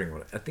were hearing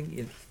what I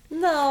think.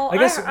 No, I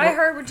guess- I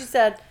heard what you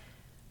said,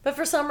 but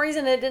for some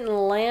reason it didn't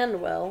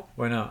land well.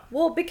 Why not?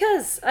 Well,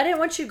 because I didn't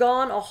want you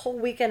gone a whole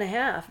week and a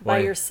half by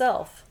Why?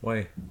 yourself.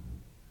 Why?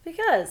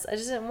 Because I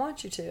just didn't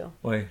want you to.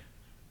 Why?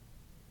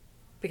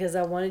 Because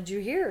I wanted you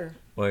here.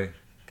 Why?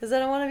 Because I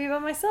don't want to be by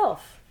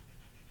myself.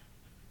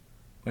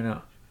 Why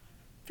not?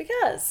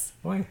 Because.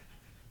 Why?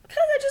 Because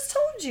I just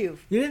told you.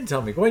 You didn't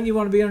tell me. Why didn't you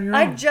want to be on your own?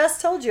 I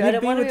just told you. I You'd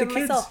didn't be want to with be the by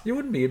kids. myself. You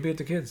wouldn't be. You'd be with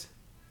the kids.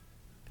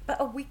 But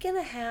a week and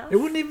a half? It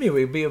wouldn't even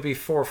be. It'd be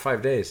 4 or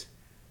 5 days.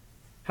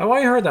 How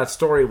I heard that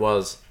story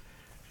was,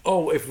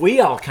 oh, if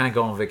we all can't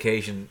go on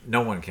vacation,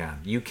 no one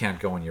can. You can't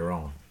go on your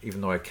own,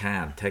 even though I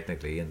can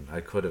technically, and I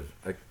could have.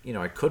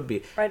 I could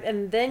be. Right,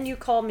 and then you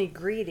called me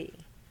greedy.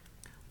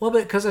 Well,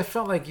 because I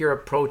felt like your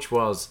approach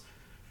was,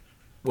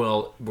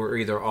 well, we're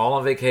either all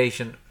on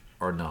vacation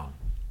or none.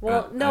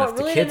 Well, And no, if it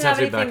the really kids didn't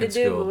have be back anything to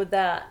in do school- with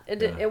that.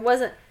 Yeah. It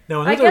wasn't. No,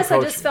 I another guess I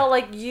approach- just felt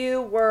like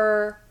you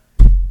were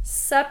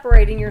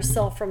separating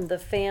yourself from the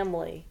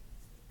family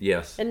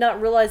Yes. and not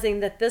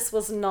realizing that this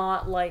was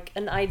not like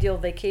an ideal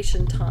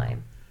vacation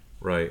time.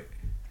 Right.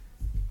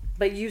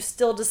 But you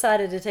still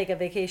decided to take a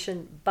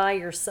vacation by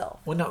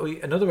yourself. Well, no.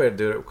 Another way to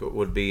do it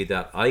would be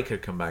that I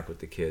could come back with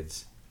the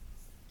kids.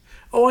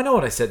 Oh, I know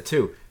what I said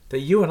too. That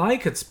you and I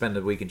could spend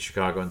a week in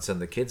Chicago and send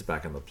the kids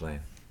back on the plane.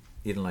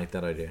 You didn't like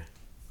that idea.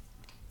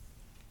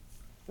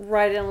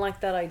 Right, I didn't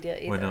like that idea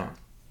either. Why not?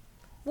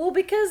 Well,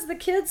 because the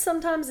kids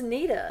sometimes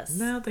need us.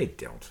 No, they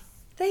don't.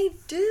 They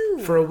do.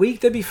 For a week,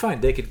 they'd be fine.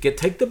 They could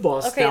take the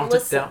bus Okay, down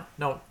listen. to down.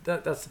 No,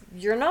 that's.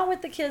 You're not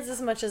with the kids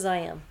as much as I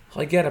am.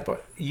 I get it,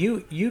 but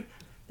you.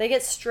 They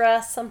get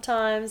stressed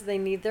sometimes. They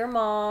need their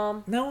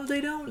mom. No, they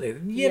don't. Yeah,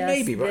 Yes,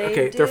 maybe, but they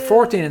okay. They're do.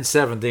 14 and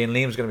 17.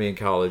 Liam's going to be in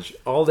college.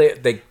 All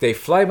they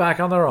fly back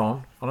on their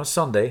own on a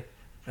Sunday,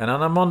 and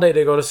on a Monday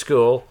they go to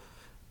school.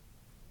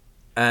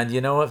 And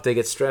you know, if they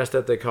get stressed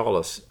out, they call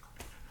us.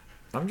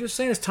 I'm just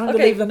saying, it's time to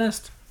Okay. leave the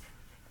nest.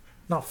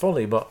 Not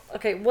fully, but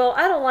Okay, well,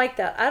 I don't like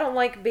that. I don't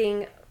like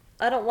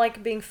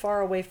being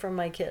far away from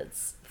my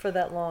kids for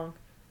that long.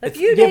 A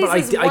few days but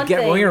is I one get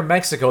thing. when we were in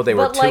Mexico, they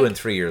were but 2 like and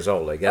 3 years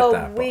old. I get a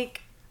that.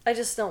 week, I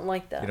just don't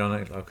like that. But you don't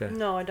like okay.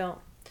 No, I don't.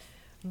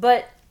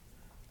 But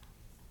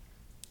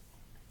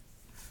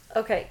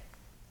okay.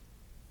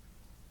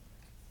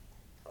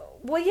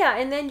 Well, yeah,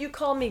 and then you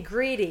call me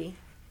greedy.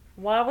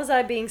 Why was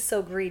I being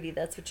so greedy?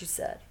 That's what you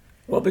said.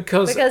 Well,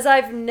 because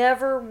I've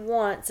never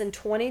once in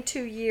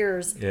 22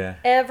 years yeah,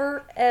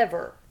 ever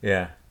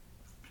yeah.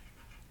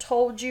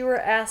 told you or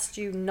asked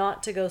you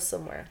not to go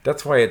somewhere.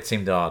 That's why it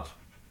seemed odd.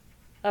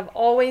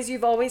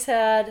 You've always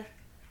had.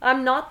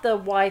 I'm not the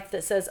wife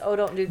that says, "Oh,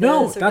 don't do this."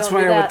 No, or that's don't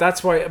why. do that.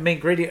 That's why. I mean,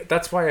 Grady.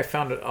 That's why I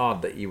found it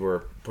odd that you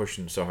were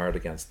pushing so hard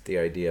against the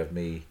idea of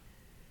me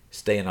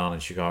staying on in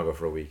Chicago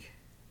for a week.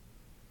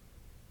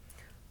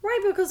 Right,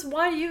 because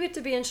why do you get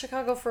to be in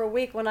Chicago for a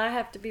week when I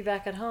have to be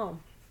back at home?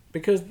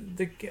 Because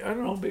I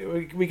don't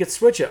know. We could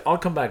switch it. I'll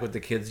come back with the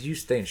kids. You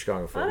stay in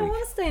Chicago for I a don't week.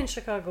 want to stay in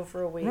Chicago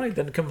for a week. Right,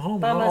 then come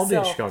home. By I'll be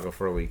in myself. Chicago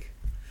for a week.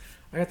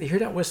 I got to hear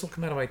that whistle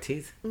come out of my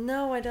teeth.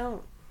 No, I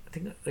don't. I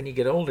think when you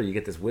get older, you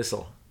get this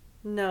whistle.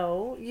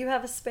 No, you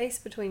have a space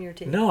between your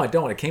teeth. No, I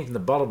don't. It came from the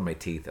bottom of my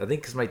teeth. I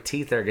think because my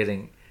teeth are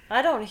getting.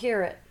 I don't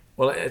hear it.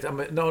 Well,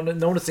 I'm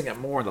noticing it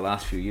more in the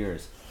last few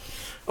years.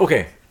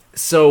 Okay,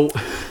 so.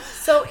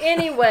 So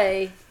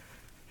anyway,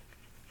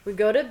 we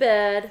go to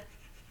bed,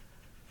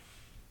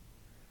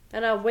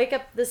 and I wake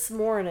up this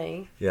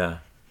morning, Yeah.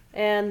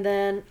 and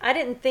then I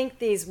didn't think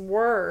these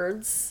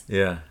words,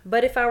 Yeah.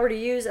 but if I were to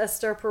use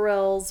Esther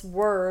Perel's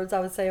words, I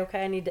would say,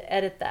 okay, I need to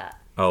edit that.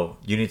 Oh,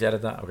 you need to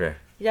edit that? Okay.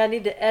 Yeah, I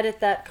need to edit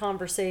that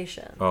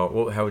conversation. Oh,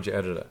 well, how would you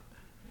edit it?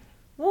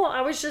 Well,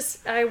 I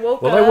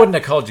woke Well, up. I wouldn't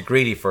have called you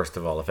greedy, first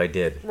of all, if I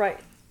did. Right.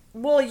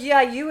 Well,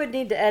 yeah, you would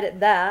need to edit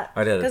that.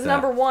 I'd edit Because that.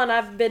 number one,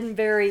 I've been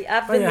the you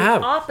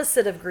have.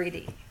 opposite of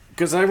greedy.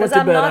 Because I went Because to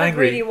I'm bed not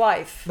angry. a greedy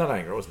wife. Not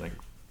angry, I wasn't angry.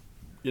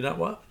 You're not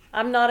what?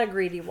 I'm not a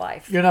greedy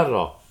wife. You're not at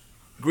all.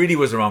 Greedy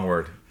was the wrong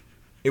word.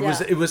 It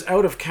Yeah. was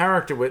out of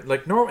character with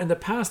like in the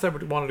past I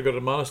would wanted to go to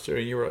the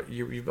monastery.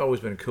 You've always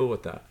been cool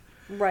with that.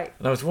 Right.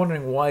 And I was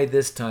wondering why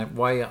this time,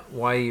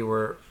 why you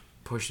were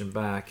pushing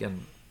back,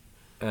 and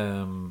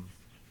to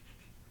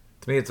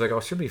me it's like, oh,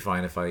 she'll be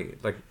fine if I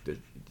like.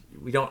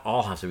 We don't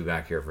all have to be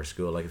back here for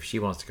school. Like if she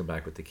wants to come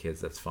back with the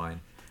kids, that's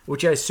fine.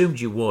 Which I assumed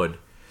you would.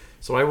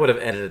 So I would have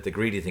edited the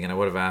greedy thing, and I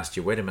would have asked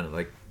you, wait a minute,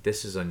 like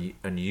this is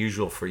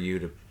unusual for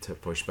you to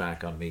push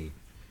back on me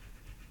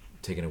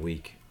taking a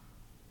week,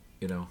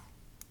 you know.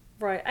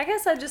 Right. I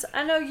guess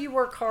I know you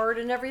work hard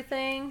and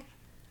everything,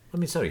 I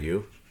mean, so do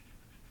you.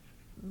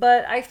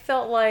 but I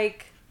felt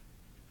like,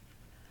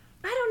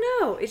 I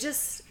don't know. It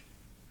just,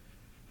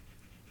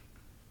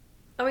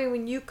 I mean,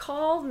 when you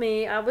called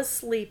me, I was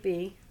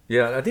sleepy.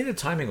 Yeah, I think the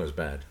timing was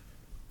bad.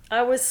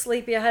 I was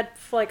sleepy. I had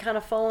like kind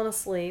of fallen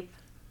asleep.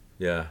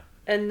 Yeah.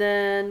 And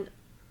then,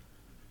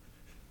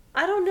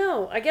 I don't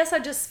know. I guess I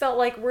just felt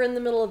like we're in the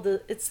middle of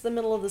it's the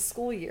middle of the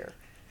school year.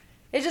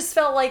 It just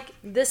felt like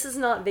this is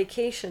not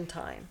vacation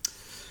time.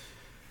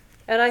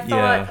 And I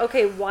thought, Yeah.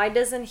 okay, why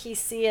doesn't he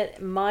see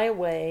it my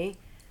way?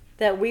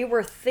 That we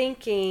were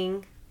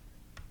thinking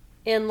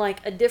in like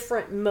a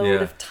different mode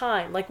Yeah. of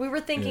time. Like we were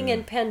thinking Yeah.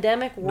 in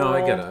pandemic world.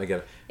 No, I get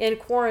it. In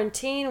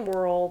quarantine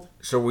world.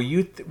 So were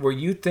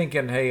you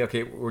thinking, hey,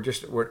 okay,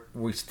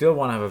 we still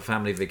want to have a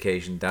family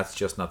vacation. That's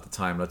just not the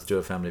time. Let's do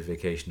a family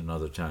vacation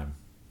another time.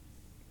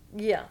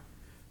 Yeah.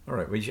 All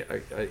right.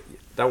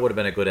 That would have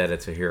been a good edit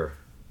to hear.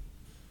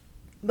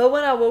 But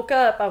when I woke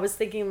up, I was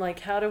thinking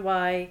like, how do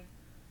I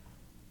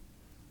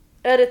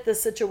edit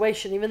this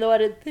situation? Even though I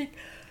didn't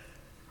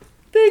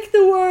think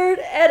the word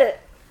edit.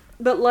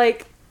 But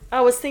like,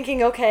 I was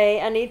thinking, okay,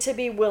 I need to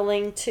be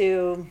willing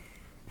to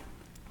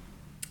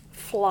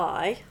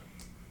fly.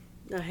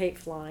 I hate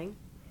flying.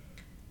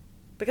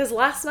 Because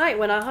last night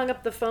when I hung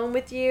up the phone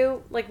with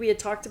you, like we had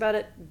talked about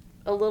it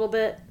a little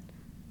bit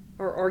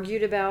or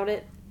argued about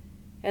it.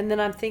 And then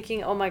I'm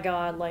thinking, oh my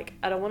God, like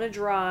I don't want to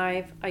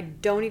drive. I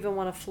don't even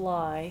want to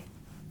fly.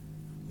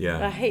 I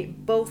Yeah.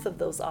 hate both of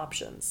those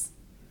options.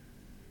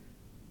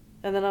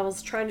 And then I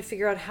was trying to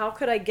figure out how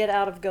could I get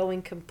out of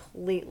going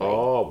completely.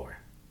 Oh boy.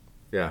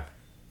 Yeah.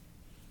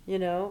 You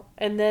know?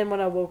 And then when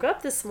I woke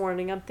up this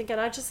morning, I'm thinking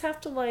I just have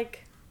to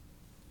like,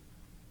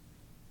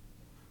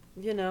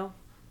 you know,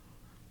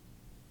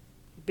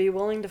 be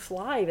willing to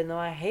fly even though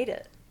I hate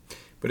it.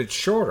 But it's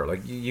shorter.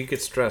 Like you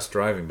get stressed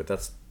driving, but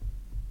that's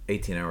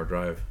 18-hour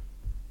drive.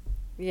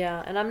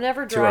 Yeah, and I'm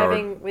never 2 hour-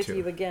 driving with two-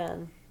 you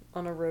again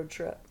on a road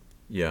trip.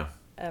 Yeah.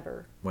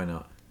 Ever. Why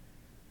not?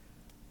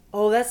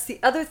 Oh, that's the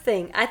other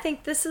thing. I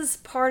think this is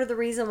part of the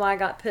reason why I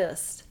got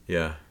pissed.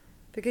 Yeah.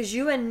 Because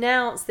you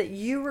announced that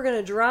you were going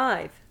to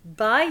drive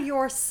by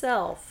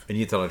yourself And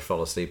you thought I'd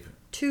fall asleep.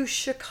 to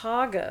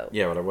Chicago.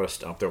 Yeah, but I would have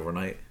stopped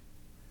overnight.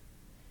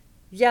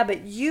 Yeah,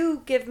 but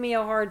you give me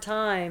a hard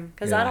time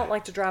because I Yeah. don't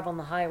like to drive on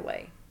the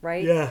highway,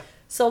 right? Yeah.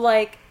 So,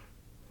 like,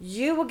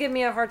 you will give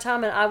me a hard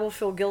time and I will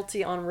feel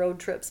guilty on road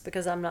trips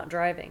because I'm not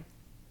driving.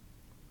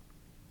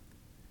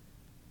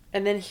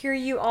 And then hear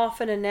you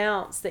often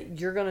announce that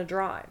you're going to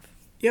drive.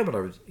 Yeah, but I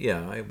would.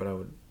 Yeah, but I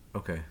would.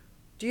 Okay.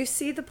 Do you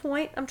see the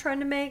point I'm trying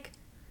to make?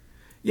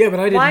 Yeah, but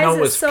I didn't Why know is it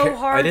it was so I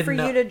hard didn't for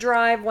know- you to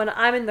drive when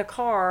I'm in the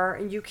car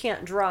and you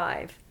can't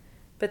drive?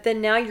 But then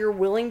now you're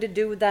willing to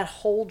do that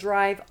whole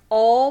drive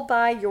all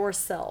by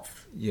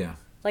yourself. Yeah.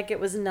 Like it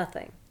was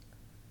nothing.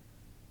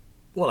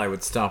 Well, I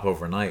would stop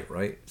overnight,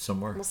 right?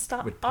 Somewhere. Well,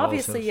 stop. with Paul's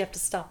Obviously, house. you have to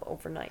stop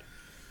overnight.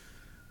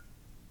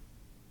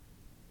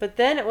 But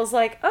then it was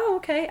like, oh,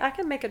 okay, I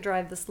can make a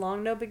drive this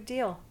long, no big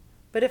deal.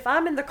 But if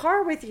I'm in the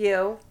car with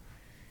you,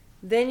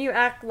 then you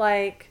act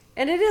like,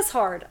 and it is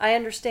hard, I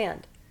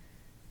understand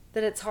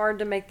that it's hard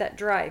to make that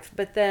drive.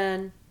 But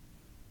then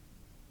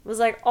it was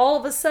like all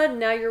of a sudden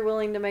now you're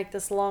willing to make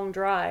this long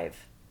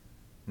drive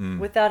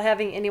without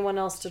having anyone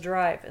else to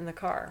drive in the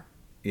car.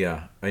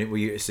 Yeah.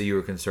 So you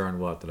were concerned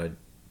what? That I'd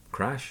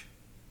crash?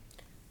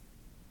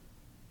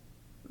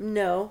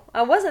 No,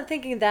 I wasn't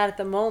thinking that at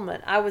the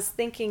moment. I was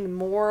thinking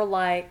more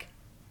like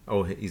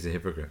Oh, he's a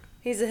hypocrite.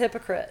 he's a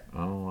hypocrite.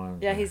 Oh.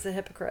 Yeah, he's a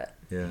hypocrite.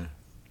 Yeah.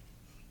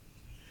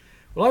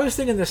 Well, I was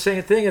thinking the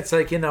same thing. It's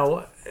like,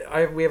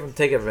 we haven't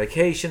taken a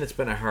vacation. It's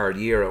been a hard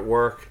year at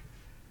work.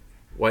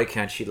 Why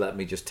can't she let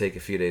me just take a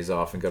few days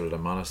off and go to the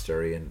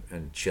monastery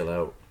and chill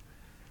out?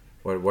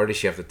 Where does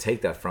she have to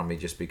take that from me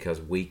just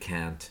because we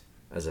can't,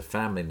 as a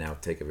family now,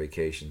 take a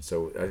vacation?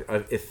 So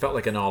it felt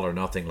like an all or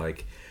nothing.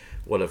 Like,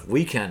 well, if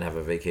we can't have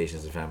a vacation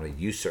as a family,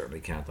 you certainly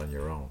can't on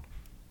your own.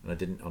 And I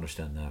didn't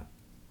understand that.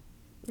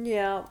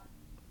 Yeah.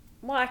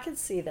 Well, I can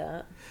see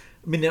that.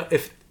 I mean, now,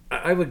 if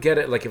I would get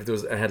it, like if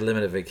I had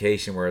limited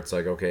vacation where it's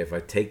like, okay, if I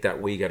take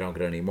that week, I don't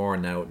get any more.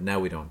 Now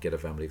we don't get a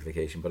family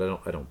vacation, but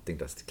I don't think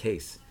that's the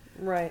case.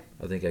 Right.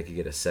 I think I could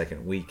get a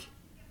second week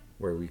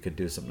where we could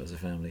do something as a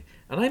family.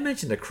 And I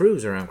mentioned a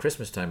cruise around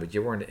Christmas time, but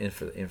you weren't in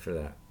for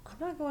that. I'm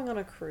not going on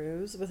a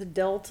cruise with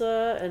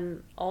Delta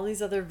and all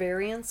these other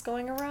variants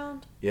going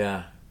around.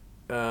 Yeah.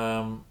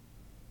 I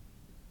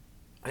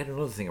had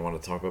another thing I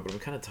want to talk about, but I'm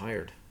kind of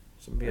tired.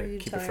 So maybe Are I'll you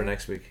keep it for tired?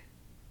 next week.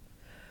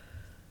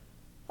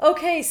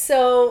 Okay,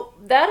 so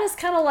that is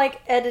kind of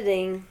like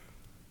editing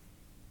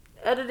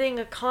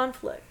a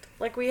conflict.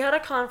 Like we had a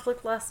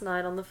conflict last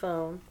night on the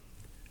phone.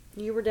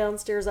 You were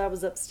downstairs, I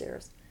was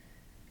upstairs.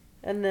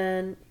 And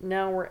then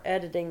now we're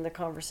editing the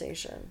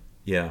conversation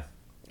Yeah.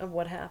 of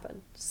what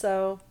happened.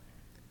 So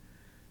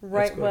That's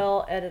write good.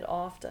 well, edit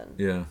often.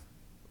 Yeah.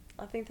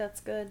 I think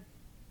that's good.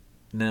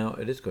 No,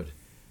 it is good.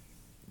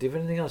 Do you have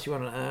anything else you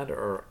want to add,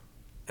 or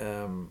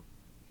because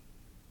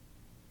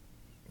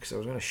I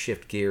was going to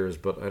shift gears,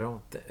 but I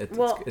don't.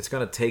 It's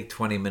going to take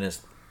 20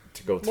 minutes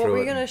to go through. What were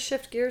you it. going to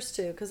shift gears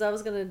to? Because I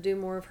was going to do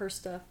more of her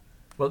stuff.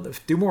 Well,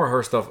 do more of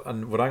her stuff,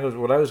 and what I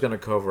was going to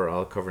cover,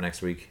 I'll cover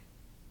next week.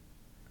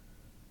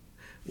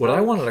 What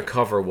I wanted to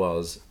cover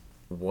was,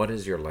 what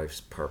is your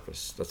life's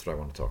purpose? That's what I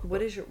want to talk about.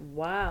 What is your...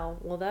 Wow.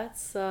 Well,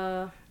 that's...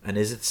 And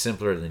is it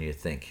simpler than you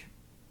think?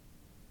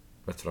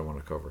 That's what I want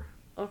to cover.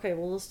 Okay,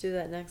 well, let's do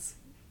that next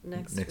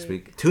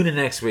week. Tune in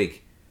next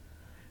week.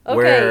 Okay,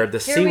 where the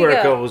here see we where go.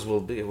 it goes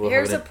will be.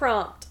 Here's a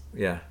prompt.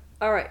 Yeah.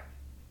 All right.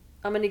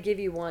 I'm going to give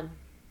you one.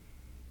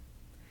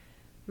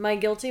 My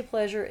guilty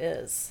pleasure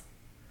is...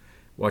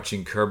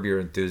 Watching Curb Your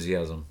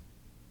Enthusiasm.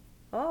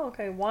 Oh,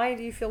 okay. Why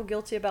do you feel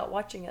guilty about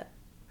watching it?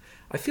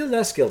 I feel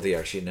less guilty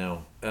actually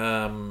now.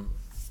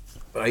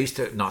 But I used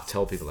to not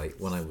tell people, like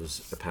when I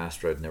was a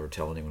pastor, I'd never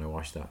tell anyone I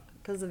watched that.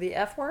 Because of the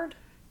F word?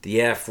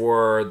 The F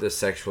word, the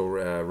sexual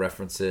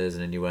references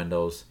and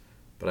innuendos,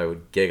 but I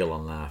would giggle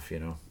and laugh,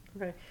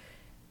 Okay.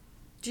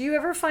 Do you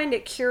ever find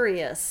it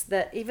curious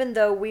that even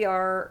though we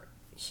are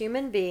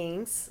human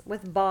beings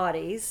with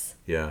bodies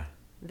Yeah.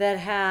 that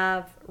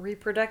have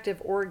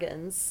reproductive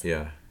organs,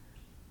 Yeah.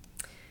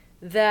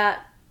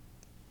 that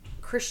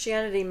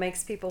Christianity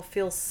makes people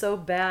feel so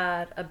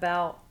bad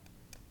about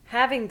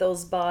having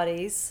those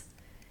bodies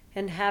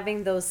and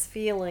having those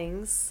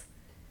feelings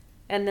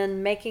and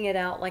then making it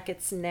out like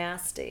it's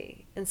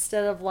nasty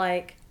instead of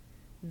like,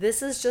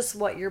 this is just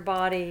what your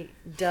body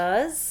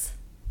does?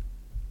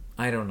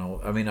 I don't know.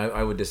 I mean,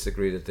 I would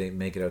disagree that they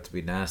make it out to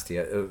be nasty.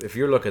 If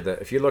you look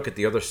at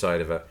the other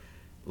side of it,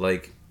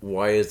 like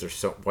why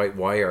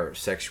are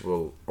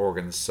sexual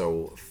organs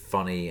so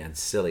funny and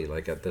silly?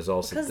 Like there's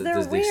also Because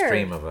there's the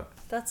extreme of it.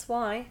 That's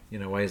why.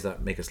 Why does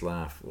that make us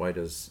laugh? Why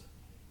does?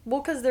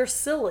 Well, because they're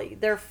silly,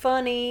 they're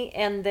funny,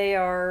 and they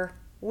are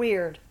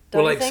weird.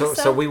 Well, like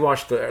so we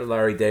watched the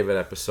Larry David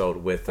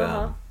episode with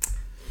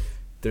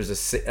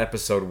there's a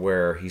episode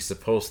where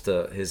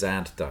his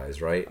aunt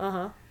dies, right?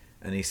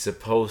 And he's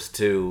supposed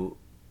to,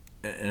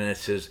 and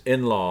it's his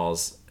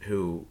in-laws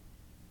who,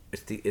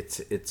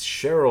 it's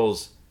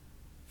Cheryl's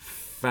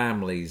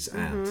family's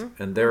aunt,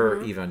 and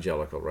they're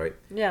evangelical, right?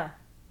 Yeah.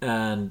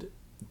 And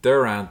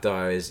their aunt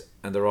dies,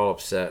 and they're all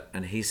upset,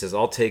 and he says,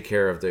 "I'll take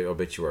care of the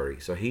obituary."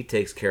 So he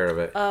takes care of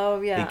it.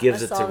 Oh yeah. He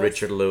gives it to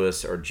Richard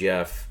Lewis or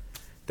Jeff.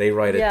 They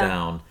write it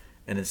down,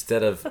 and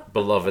instead of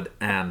beloved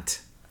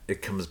aunt,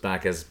 it comes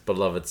back as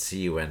beloved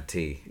CUNT.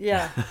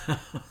 Yeah.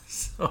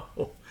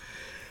 So,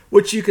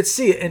 which you could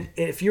see, and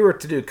if you were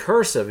to do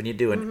cursive and you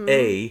do an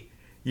A,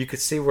 you could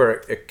see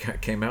where it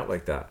came out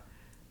like that.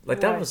 Like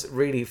that was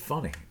really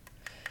funny.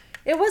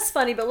 It was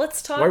funny, but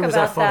let's talk Why was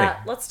about that funny?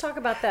 that. Let's talk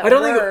about that. I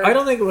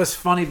don't think it was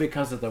funny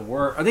because of the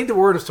word. I think the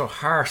word is so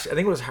harsh. I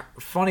think it was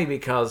funny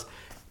because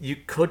you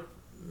could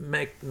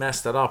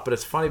mess that up, but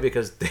it's funny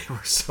because they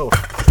were so.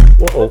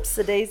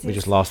 Whoopsie-daisies. We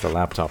just lost our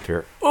laptop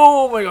here.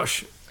 Oh my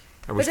gosh!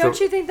 But don't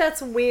you think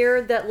that's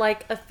weird that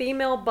like a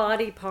female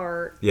body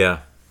part Yeah.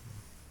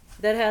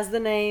 that has the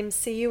name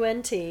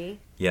CUNT,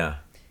 Yeah.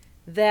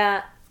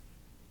 that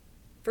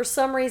for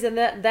some reason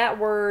that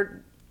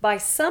word by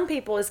some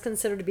people is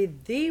considered to be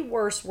the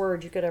worst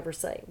word you could ever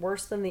say,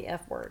 worse than the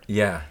F word.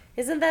 Yeah.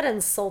 Isn't that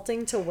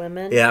insulting to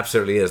women? It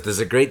absolutely is.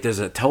 There's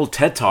a whole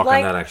TED talk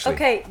on that actually.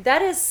 Okay,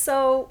 that is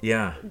so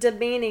Yeah.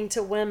 demeaning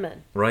to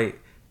women. Right.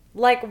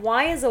 Like,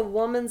 why is a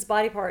woman's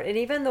body part, and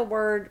even the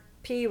word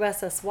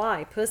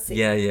PUSSY, pussy.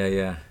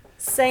 Yeah.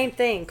 Same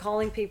thing,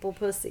 calling people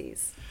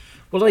pussies.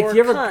 Well, like or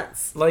you ever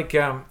cunts. like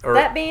or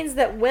That means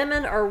that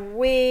women are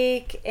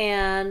weak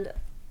and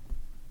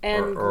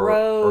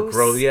gross. Or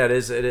gross. Yeah, it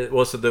is.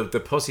 Well, so the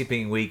pussy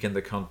being weak and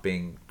the cunt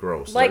being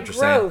gross. Like is that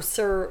what you're gross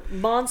or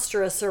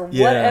monstrous or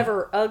Yeah.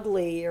 whatever,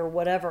 ugly or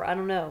whatever. I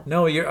don't know.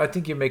 No, I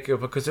think you make it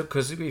up because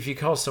if you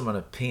call someone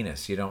a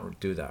penis, you don't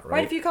do that, right?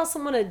 Right? If you call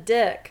someone a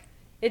dick,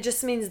 it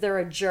just means they're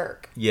a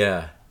jerk.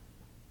 Yeah.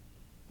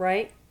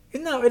 Right?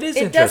 No, it is.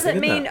 It interesting, doesn't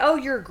isn't mean, it? oh,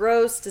 you're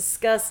gross,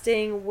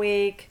 disgusting,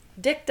 weak.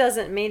 Dick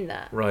doesn't mean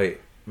that. Right.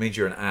 It means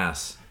you're an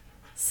ass.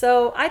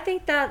 So I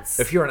think that's...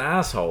 If you're an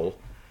asshole,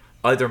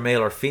 either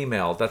male or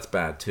female, that's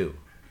bad too.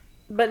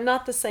 But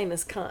not the same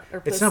as cunt or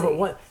pussy. It's not. But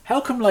what?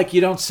 How come like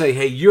you don't say,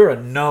 "Hey, you're a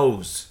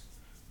nose"?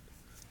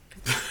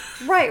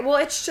 Right. Well,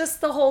 it's just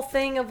the whole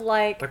thing of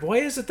like... Like, why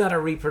is it that our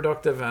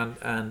reproductive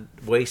and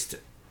waste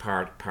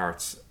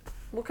parts?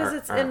 Well, because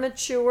it's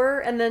immature,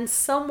 and then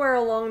somewhere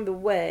along the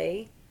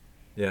way,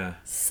 Yeah.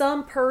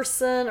 some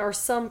person or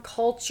some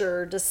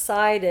culture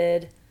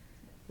decided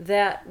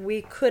that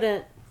we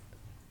couldn't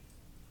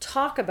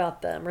talk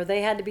about them, or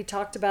they had to be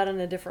talked about in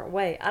a different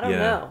way. I don't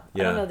know. I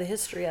don't know the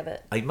history of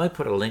it. I might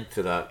put a link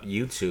to that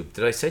YouTube.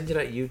 Did I send you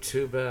that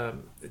YouTube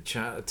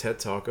TED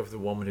talk of the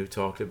woman who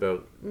talked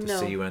about the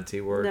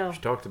CUNT word? No. She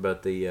talked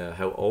about the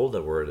how old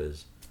the word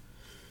is.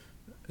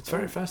 It's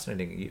very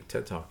fascinating.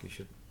 TED talk. You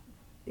should.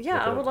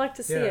 Yeah, I would like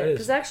to see Yeah, it it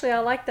because is. actually I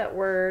like that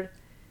word,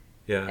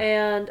 Yeah.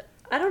 and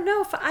I don't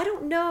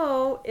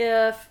know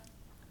if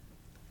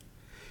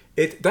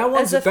That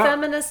one's As a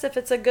feminist, if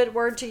it's a good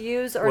word to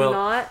use or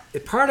not.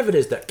 Part of it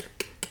is that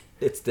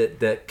it's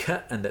the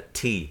k and the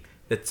t.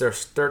 It's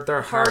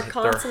they're hard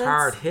consonants? they're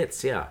hard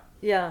hits. Yeah.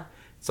 Yeah.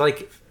 It's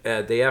like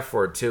the F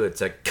word too.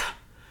 It's a k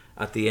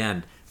at the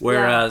end.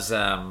 Whereas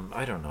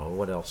I don't know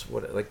what else.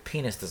 What like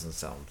penis doesn't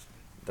sound.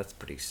 That's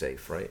pretty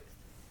safe, right?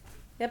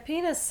 Yeah,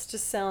 penis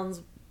just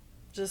sounds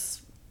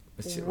just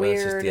It's weird.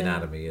 it's just the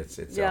anatomy. It's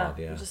odd.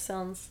 Yeah. It just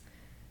sounds.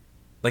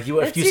 Like if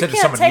you you said to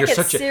can't someone, take "You're it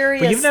such a,"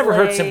 but you've never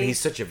heard seriously. somebody, "He's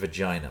such a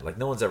vagina." Like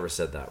no one's ever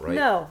said that, right?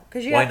 No,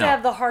 because you Why have to not?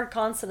 have the hard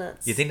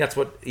consonants. You think that's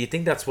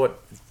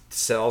what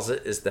sells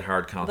it is the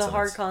hard consonants. The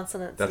hard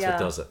consonants. That's what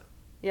does it.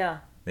 Yeah.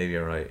 Maybe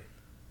you're right.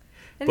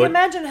 And But-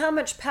 imagine how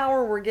much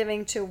power we're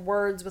giving to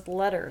words with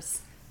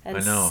letters and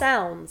I know.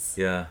 sounds.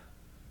 Yeah.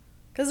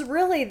 Because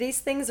really, these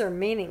things are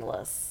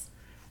meaningless.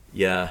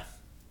 Yeah.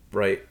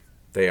 Right.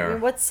 They I are.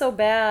 mean, what's so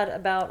bad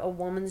about a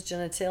woman's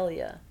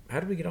genitalia? How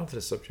did we get onto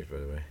the subject, by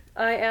the way?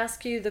 I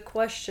asked you the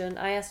question.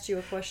 I asked you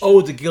a question.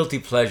 Oh, the guilty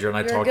pleasure, and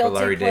I Your talked about guilty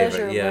Larry pleasure,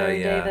 David. Yeah,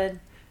 Larry yeah. David.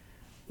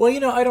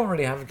 Well, I don't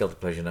really have a guilty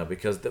pleasure now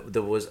because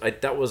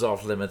that was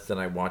off limits. Then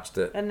I watched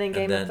it, And then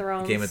Game of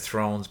Thrones. Game of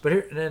Thrones. But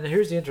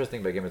here's the interesting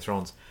thing about Game of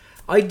Thrones.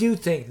 I do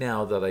think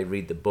now that I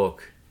read the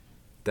book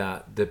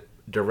that the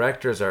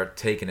directors are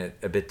taking it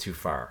a bit too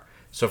far.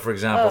 So, for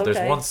example, there's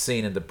one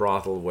scene in the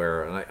brothel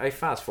where, and I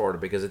fast forward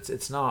it because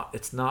it's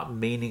not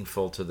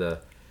meaningful to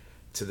the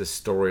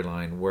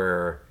storyline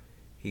where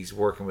he's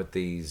working with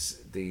these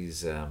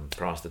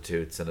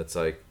prostitutes, and it's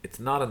like it's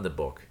not in the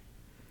book.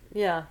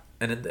 Yeah.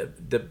 And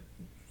in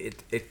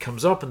it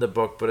comes up in the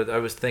book, but I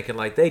was thinking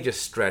like they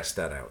just stretched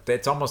that out.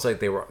 It's almost like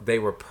they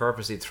were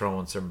purposely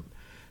throwing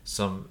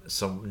some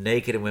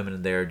naked women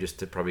in there just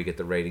to probably get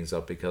the ratings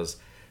up because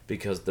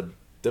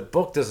the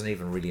book doesn't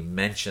even really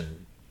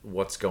mention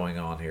what's going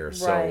on here.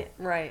 So,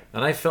 Right.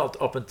 And I felt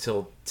up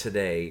until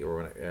today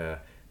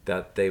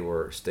that they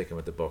were sticking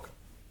with the book.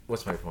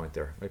 What's my point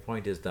there? My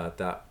point is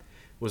that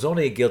was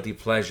only a guilty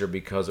pleasure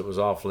because it was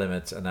off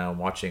limits, and now I'm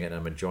watching it and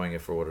I'm enjoying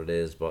it for what it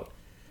is. But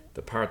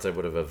the parts I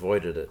would have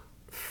avoided it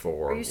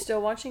for. Are you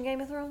still watching Game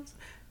of Thrones?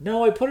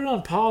 No, I put it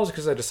on pause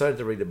because I decided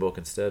to read the book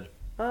instead.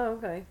 Oh,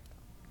 okay.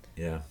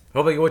 Yeah. How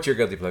about you? What's your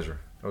guilty pleasure?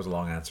 That was a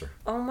long answer.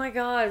 Oh my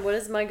God, what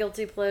is my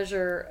guilty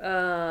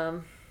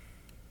pleasure?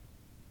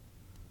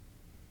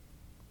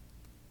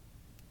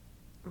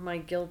 My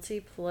guilty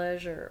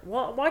pleasure.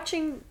 Well,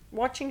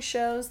 watching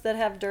shows that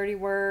have dirty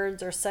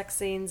words or sex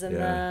scenes in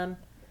them.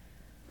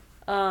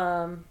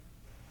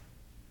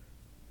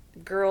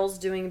 Girls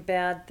doing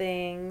bad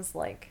things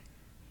like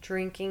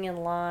drinking and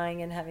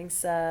lying and having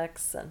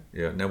sex, and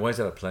Yeah. Now, why is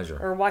that a pleasure?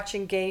 or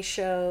watching gay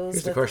shows.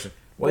 Here's the question: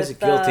 why is it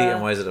guilty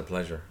and why is it a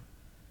pleasure?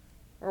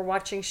 Or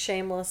watching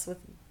Shameless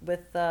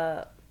with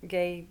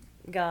gay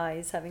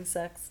guys having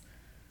sex.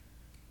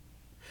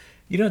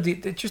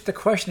 Just the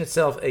question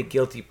itself, a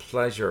guilty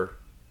pleasure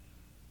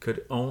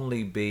could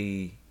only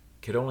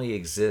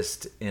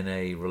exist in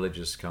a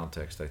religious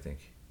context, I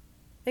think.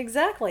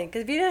 Exactly,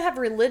 because if you didn't have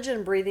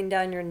religion breathing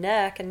down your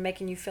neck and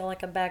making you feel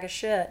like a bag of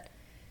shit,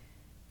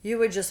 you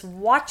would just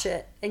watch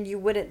it and you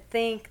wouldn't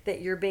think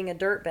that you're being a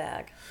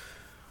dirtbag.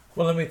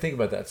 Well, let me think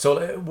about that.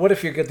 So, what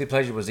if your guilty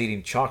pleasure was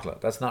eating chocolate?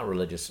 That's not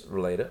religious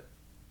related,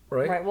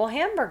 right? Right. Well,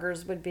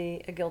 hamburgers would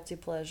be a guilty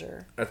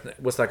pleasure.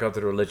 What's that got to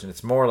do with religion?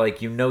 It's more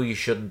like you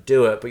shouldn't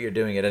do it, but you're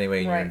doing it anyway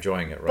and you're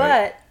enjoying it,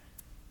 right?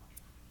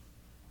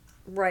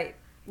 Right.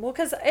 Well,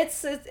 because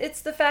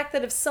it's the fact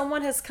that if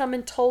someone has come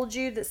and told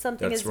you that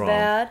something That's is wrong.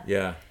 bad,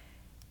 Yeah.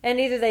 and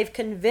either they've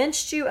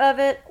convinced you of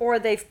it or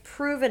they've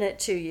proven it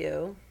to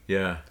you,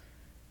 Yeah.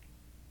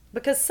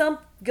 because some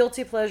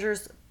guilty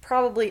pleasures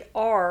probably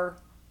are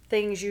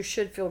things you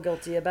should feel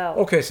guilty about.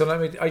 Okay, so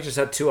I just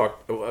had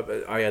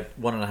I had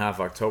 1.5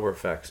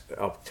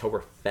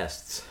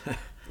 Oktoberfests.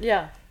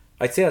 Yeah.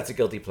 I'd say that's a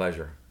guilty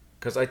pleasure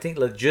because I think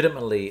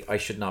legitimately I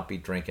should not be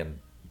drinking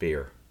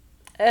beer.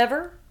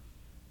 Ever?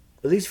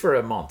 At least for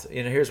a month.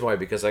 Here's why.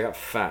 Because I got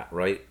fat,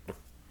 right?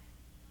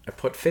 I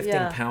put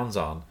 15 pounds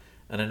on,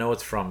 and I know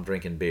it's from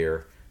drinking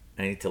beer.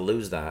 I need to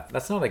lose that.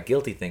 That's not a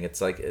guilty thing.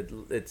 It's like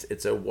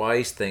it's a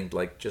wise thing.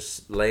 Like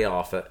just lay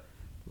off it,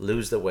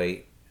 lose the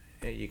weight,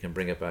 and you can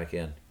bring it back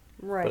in.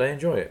 Right. But I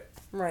enjoy it.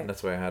 Right. And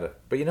that's why I had it.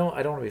 But I don't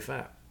want to be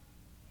fat.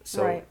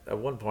 So at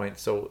one point,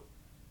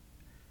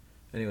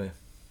 anyway.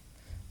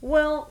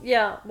 Well,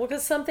 yeah. Well,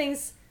 because some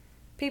things,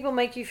 people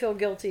make you feel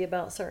guilty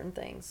about certain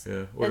things.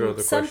 Yeah. What And are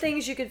other some questions?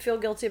 things you could feel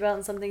guilty about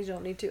and some things you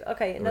don't need to.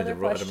 Okay, another I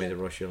don't mean to question.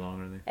 rush you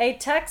along or anything. A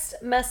text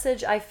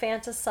message I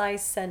fantasize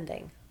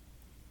sending.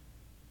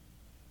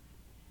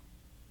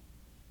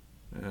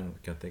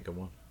 Can't think of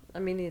one. I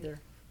mean, neither.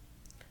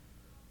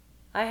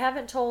 I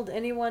haven't told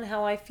anyone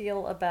how I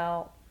feel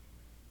about...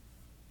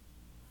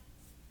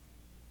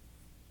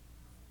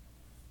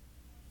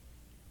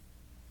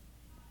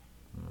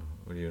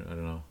 I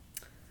don't know.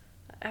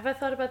 Have I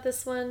thought about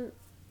this one?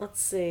 Let's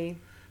see.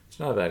 It's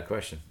not a bad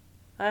question.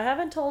 I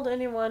haven't told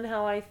anyone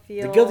how I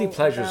feel The guilty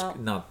pleasure's about...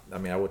 not. I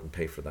mean, I wouldn't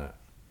pay for that.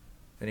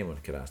 Anyone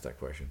could ask that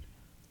question.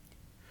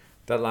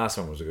 That last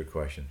one was a good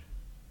question.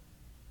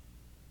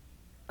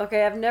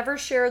 Okay, I've never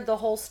shared the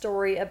whole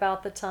story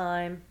about the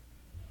time.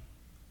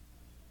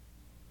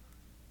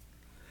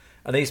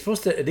 And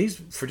are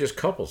these for just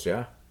couples,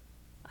 yeah?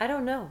 I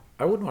don't know.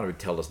 I wouldn't want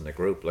to tell this in a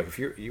group. Like if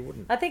you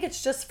wouldn't. I think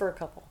it's just for a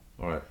couple.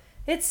 All right.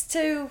 It's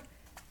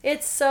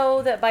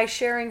so that by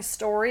sharing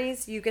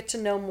stories, you get to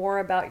know more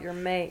about your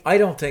mate. I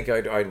don't think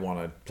I'd want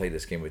to play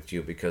this game with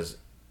you because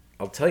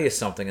I'll tell you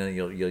something and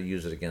you'll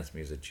use it against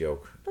me as a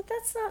joke. But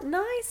that's not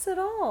nice at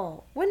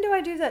all. When do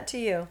I do that to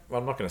you? Well,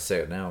 I'm not going to say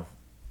it now.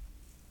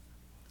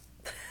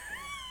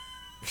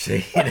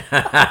 See? See what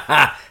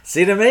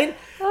I mean?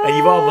 And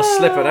you've almost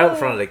slipped it out in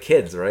front of the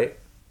kids, right?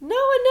 No,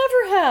 I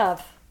never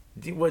have.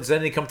 Does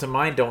anything come to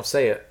mind? Don't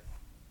say it.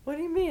 What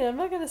do you mean? I'm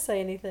not going to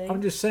say anything.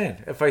 I'm just saying.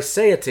 If I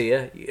say it to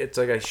you, it's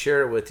like I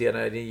share it with you,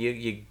 and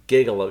you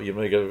giggle, you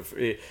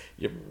raise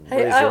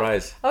your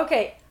eyes.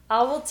 Okay,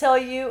 I will tell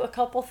you a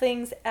couple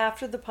things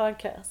after the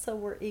podcast, so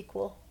we're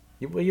equal.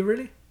 Will you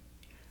really?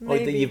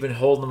 Maybe. Oh, you've been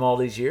holding them all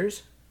these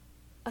years?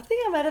 I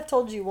think I might have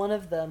told you one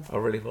of them. Oh,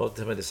 really? Well,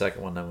 tell me the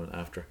second one then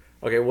after.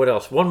 Okay, what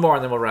else? One more,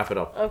 and then we'll wrap it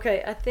up.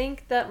 Okay, I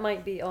think that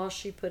might be all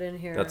she put in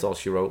here. That's all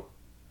she wrote.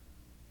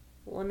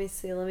 Let me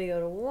see. Let me go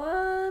to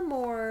one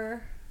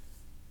more.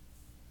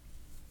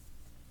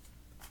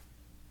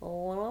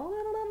 All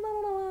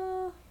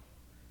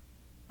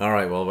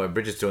right, well, while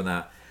Bridget's doing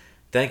that,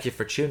 thank you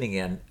for tuning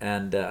in.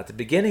 And at the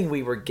beginning,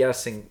 we were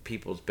guessing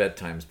people's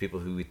bedtimes, people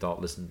who we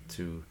thought listened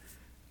to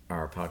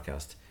our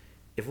podcast.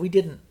 If we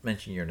didn't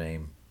mention your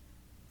name,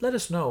 let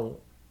us know.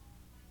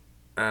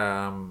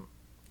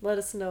 Let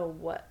us know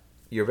what?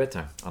 Your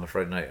bedtime on a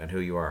Friday night and who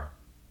you are.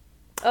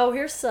 Oh,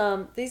 here's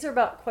some. These are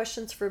about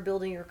questions for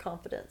building your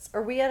confidence.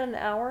 Are we at an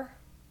hour?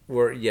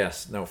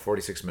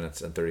 46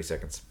 minutes and 30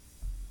 seconds.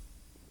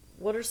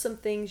 What are some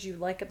things you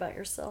like about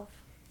yourself?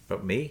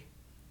 About me?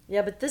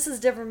 Yeah, but this is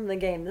different from the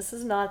game. This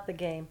is not the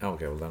game.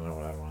 Okay, well, then I don't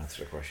want to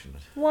answer the question.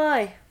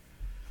 Why?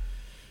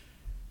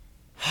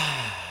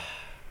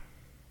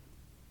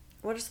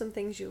 What are some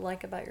things you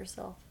like about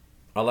yourself?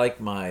 I like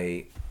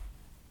my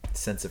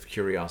sense of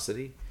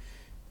curiosity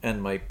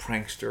and my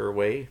prankster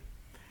way.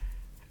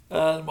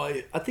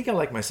 I think I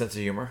like my sense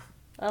of humor.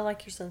 I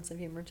like your sense of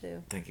humor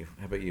too. Thank you.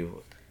 How about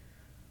you?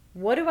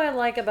 What do I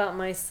like about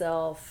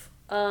myself?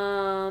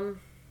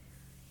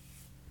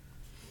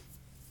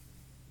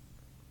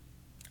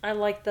 I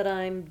like that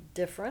I'm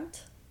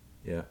different.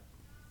 Yeah.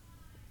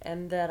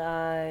 And that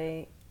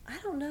I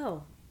don't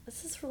know.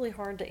 This is really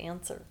hard to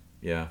answer.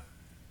 Yeah.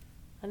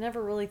 I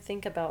never really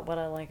think about what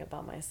I like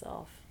about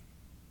myself.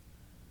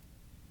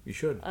 You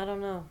should. I don't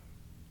know.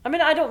 I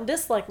mean, I don't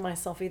dislike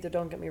myself either,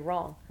 don't get me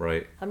wrong.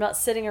 Right. I'm not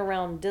sitting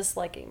around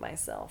disliking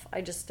myself.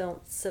 I just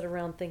don't sit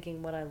around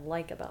thinking what I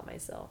like about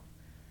myself.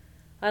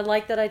 I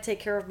like that I take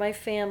care of my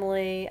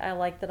family. I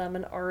like that I'm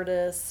an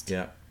artist.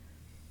 Yeah.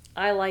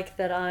 I like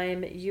that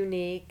I'm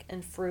unique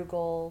and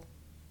frugal.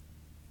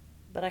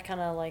 But I kind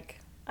of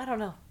I don't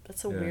know.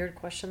 That's a weird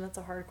question. That's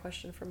a hard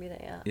question for me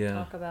to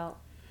talk about.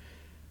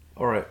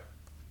 All right.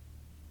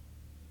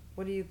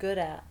 What are you good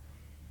at?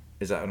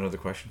 Is that another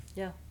question?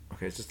 Yeah.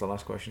 Okay, it's just the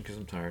last question because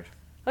I'm tired.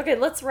 Okay,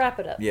 let's wrap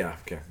it up. Yeah,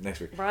 okay, next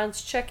week.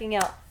 Brian's checking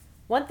out.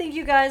 One thing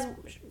you guys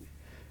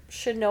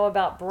should know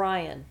about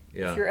Brian.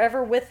 Yeah. If you're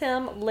ever with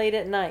him late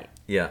at night.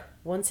 Yeah.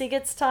 Once he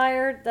gets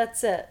tired,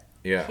 that's it.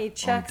 Yeah. He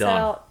checks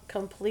out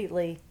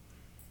completely.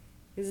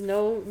 He's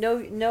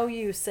no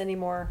use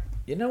anymore.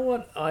 You know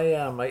what?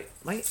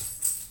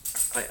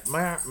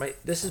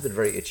 This has been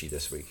very itchy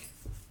this week.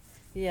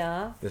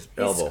 Yeah. This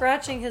He's elbow.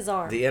 scratching his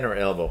arm. The inner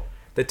elbow.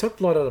 They took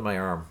blood out of my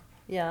arm.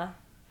 Yeah.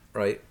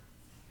 Right.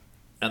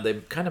 And they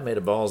kind of made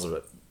a balls of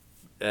it.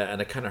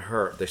 And it kind of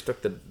hurt. They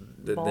stuck the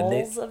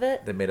balls of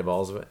it? They made a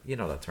balls of it. You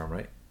know that term,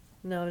 right?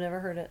 No, I've never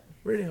heard it.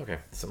 Really? Okay.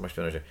 So much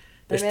better.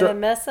 They made a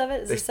mess of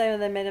it? Is it saying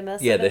they made a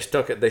mess of it? Yeah,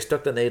 they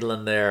stuck the needle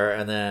in there,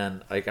 and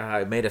then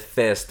I made a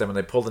fist, and when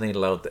they pulled the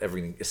needle out,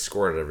 everything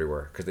squirted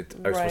everywhere, because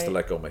I was supposed to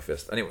let go of my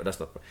fist. Anyway,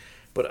 that's not...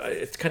 But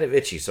it's kind of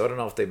itchy, so I don't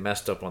know if they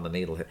messed up on the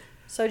needle.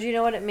 So do you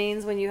know what it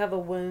means when you have a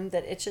wound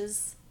that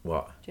itches?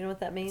 What? Do you know what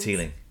that means? It's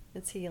healing.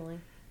 It's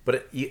healing.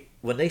 But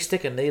when they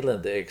stick a needle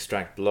in to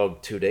extract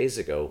blood 2 days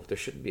ago, there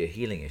shouldn't be a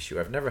healing issue.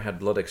 I've never had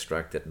blood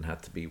extracted and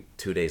had to be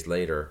 2 days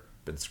later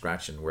been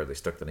scratching where they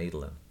stuck the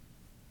needle in.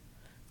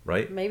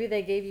 Right? Maybe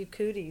they gave you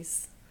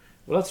cooties.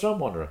 Well, that's what I'm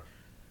wondering.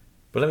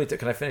 But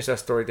can I finish that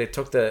story? They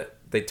took the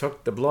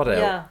blood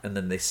out and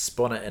then they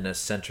spun it in a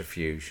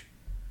centrifuge,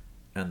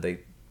 and they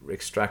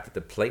extracted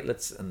the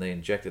platelets and they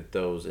injected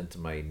those into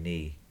my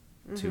knee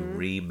to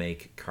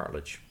remake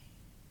cartilage.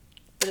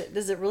 But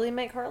does it really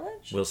make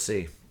cartilage? We'll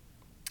see.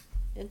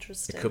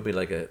 Interesting. It could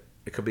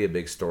be a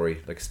big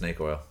story like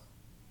snake oil.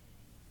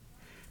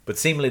 But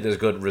seemingly there's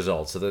good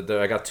results.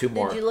 So I got 2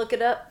 more. Did you look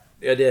it up?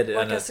 I did.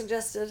 Like I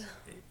suggested.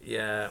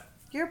 Yeah.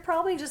 You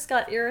probably just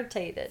got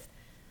irritated.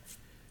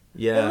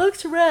 Yeah. It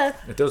looks red.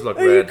 It does look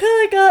red. red. You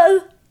could have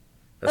got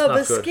That's a not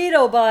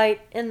mosquito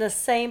bite in the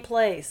same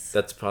place.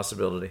 That's a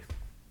possibility.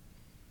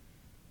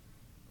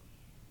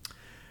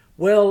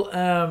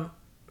 Well,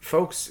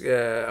 folks,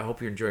 I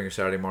hope you're enjoying your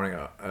Saturday morning.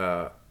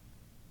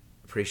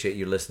 Appreciate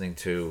you listening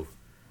to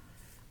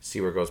See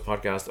Where It Goes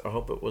podcast. I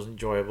hope it was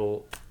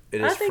enjoyable.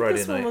 It I is think Friday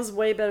this night. one was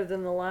way better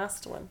than the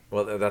last one.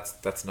 Well,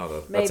 that's not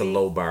a that's a Maybe.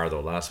 low bar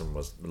though. Last one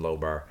was a low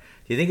bar.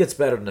 Do you think it's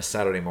better than the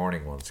Saturday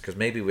morning ones? Because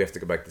maybe we have to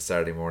go back to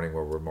Saturday morning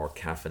where we're more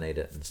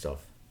caffeinated and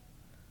stuff.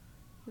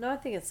 No, I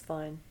think it's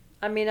fine.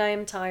 I mean, I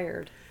am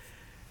tired.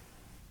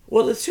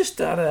 Well, it's just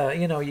that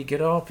you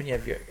get up and you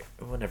have your.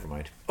 Well, never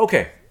mind.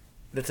 Okay,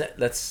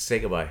 let's say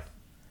goodbye.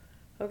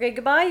 Okay,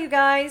 goodbye, you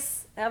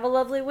guys. Have a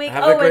lovely week.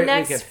 Have a great and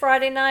next weekend.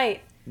 Friday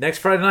night, Next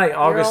Friday night,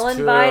 August. you're all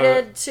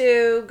invited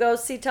to go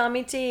see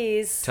Tommy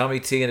T's.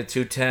 Tommy T and the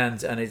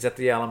 210s, and he's at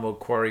the Alamo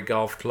Quarry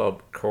Golf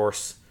Club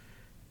course,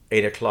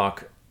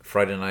 8:00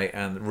 Friday night.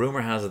 And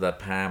rumor has it that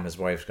Pam, his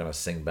wife's, gonna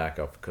sing back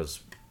up because,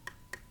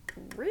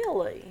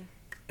 Really?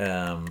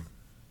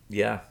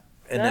 yeah.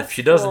 And That's if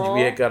she doesn't, cool.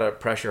 we gotta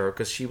pressure her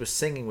because she was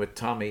singing with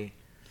Tommy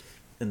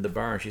in the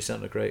bar. She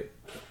sounded great.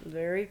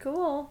 Very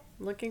cool.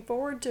 Looking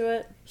forward to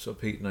it. So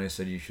Pete and I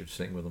said you should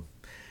sing with him.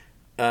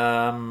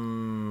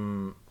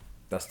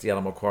 That's the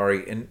Alamo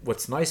Quarry. And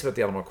what's nice about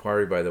the Alamo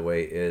Quarry, by the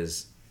way,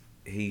 is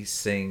he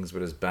sings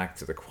with his back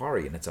to the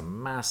quarry, and it's a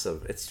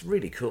massive. It's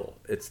really cool.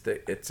 It's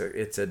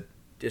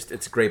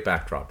a great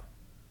backdrop.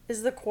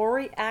 Is the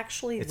quarry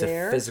actually It's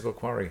there? a physical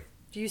quarry.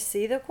 Do you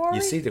see the quarry?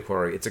 You see the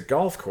quarry. It's a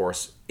golf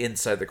course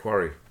inside the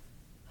quarry,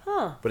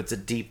 Huh. but it's a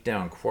deep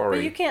down But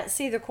quarry. you can't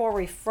see the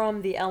quarry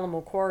from the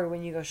Alamo Quarry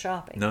when you go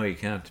shopping. No, you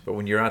can't. But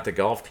when you're at the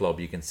golf club,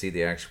 you can see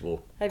the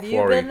actual Have quarry.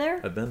 you been there?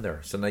 I've been there.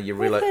 So now you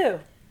With realize who?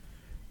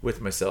 with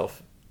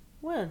myself.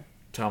 When?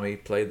 Tommy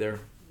played there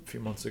a few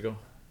months ago.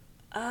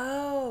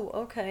 Oh,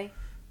 okay.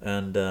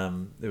 And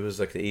it was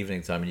like the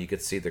evening time, and you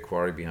could see the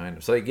quarry behind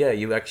him. So like, yeah,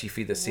 you actually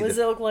see Does the.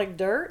 it look like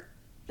dirt?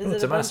 Is No, it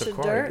it's a a bunch massive of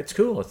quarry. dirt? It's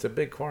cool. It's a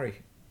big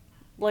quarry.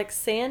 Like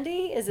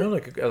sandy? Is it? No,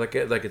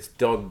 like it's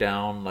dug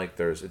down. Like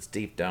it's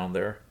deep down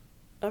there.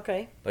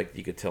 Okay. Like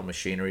you could tell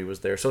machinery was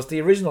there. So it's the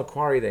original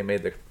quarry they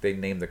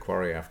named the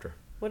quarry after.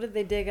 What did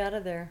they dig out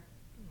of there?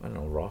 I don't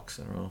know, rocks.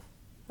 I don't know.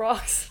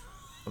 Rocks.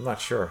 I'm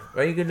not sure.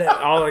 Well, you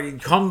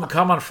can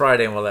come on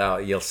Friday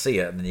and you'll see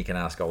it, and then you can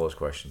ask all those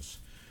questions.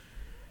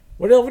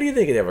 What do you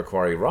think of a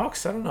quarry?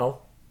 Rocks? I don't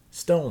know.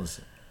 Stones.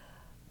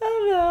 I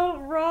don't know.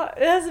 Rock.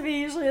 It has to be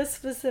usually a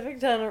specific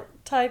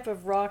type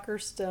of rock or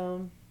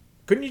stone.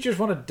 Couldn't you just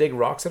want to dig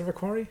rocks out of a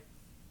quarry?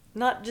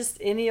 Not just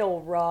any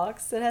old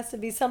rocks. It has to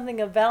be something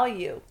of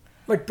value.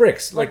 Like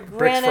bricks, Like bricks for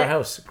a granite.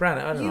 house.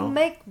 Granite, I don't You know.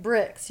 make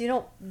bricks. You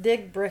don't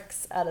dig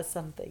bricks out of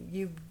something.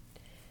 You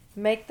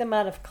make them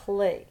out of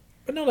clay.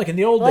 But no, like in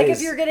the old Like days.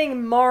 if you're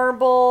getting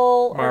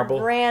marble Marble.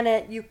 or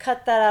granite, you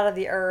cut that out of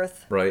the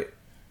earth. Right.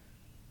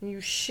 You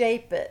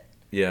shape it.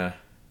 Yeah.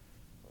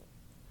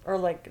 Or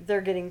like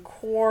they're getting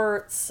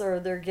quartz or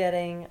they're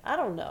getting, I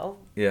don't know.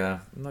 Yeah.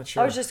 I'm not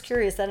sure. I was just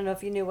curious. I don't know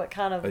if you knew what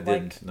kind of I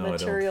didn't. No, I don't.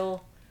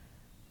 material.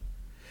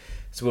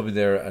 So we'll be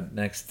there at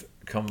next.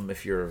 Come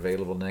if you're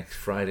available next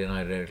Friday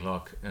night at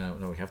 8:00.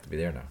 No, we have to be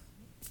there now.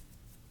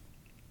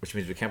 Which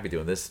means we can't be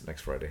doing this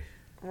next Friday.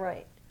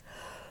 Right.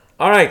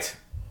 All right.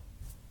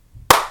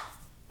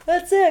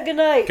 That's it. Good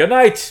night. Good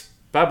night.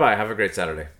 Bye bye. Have a great Saturday.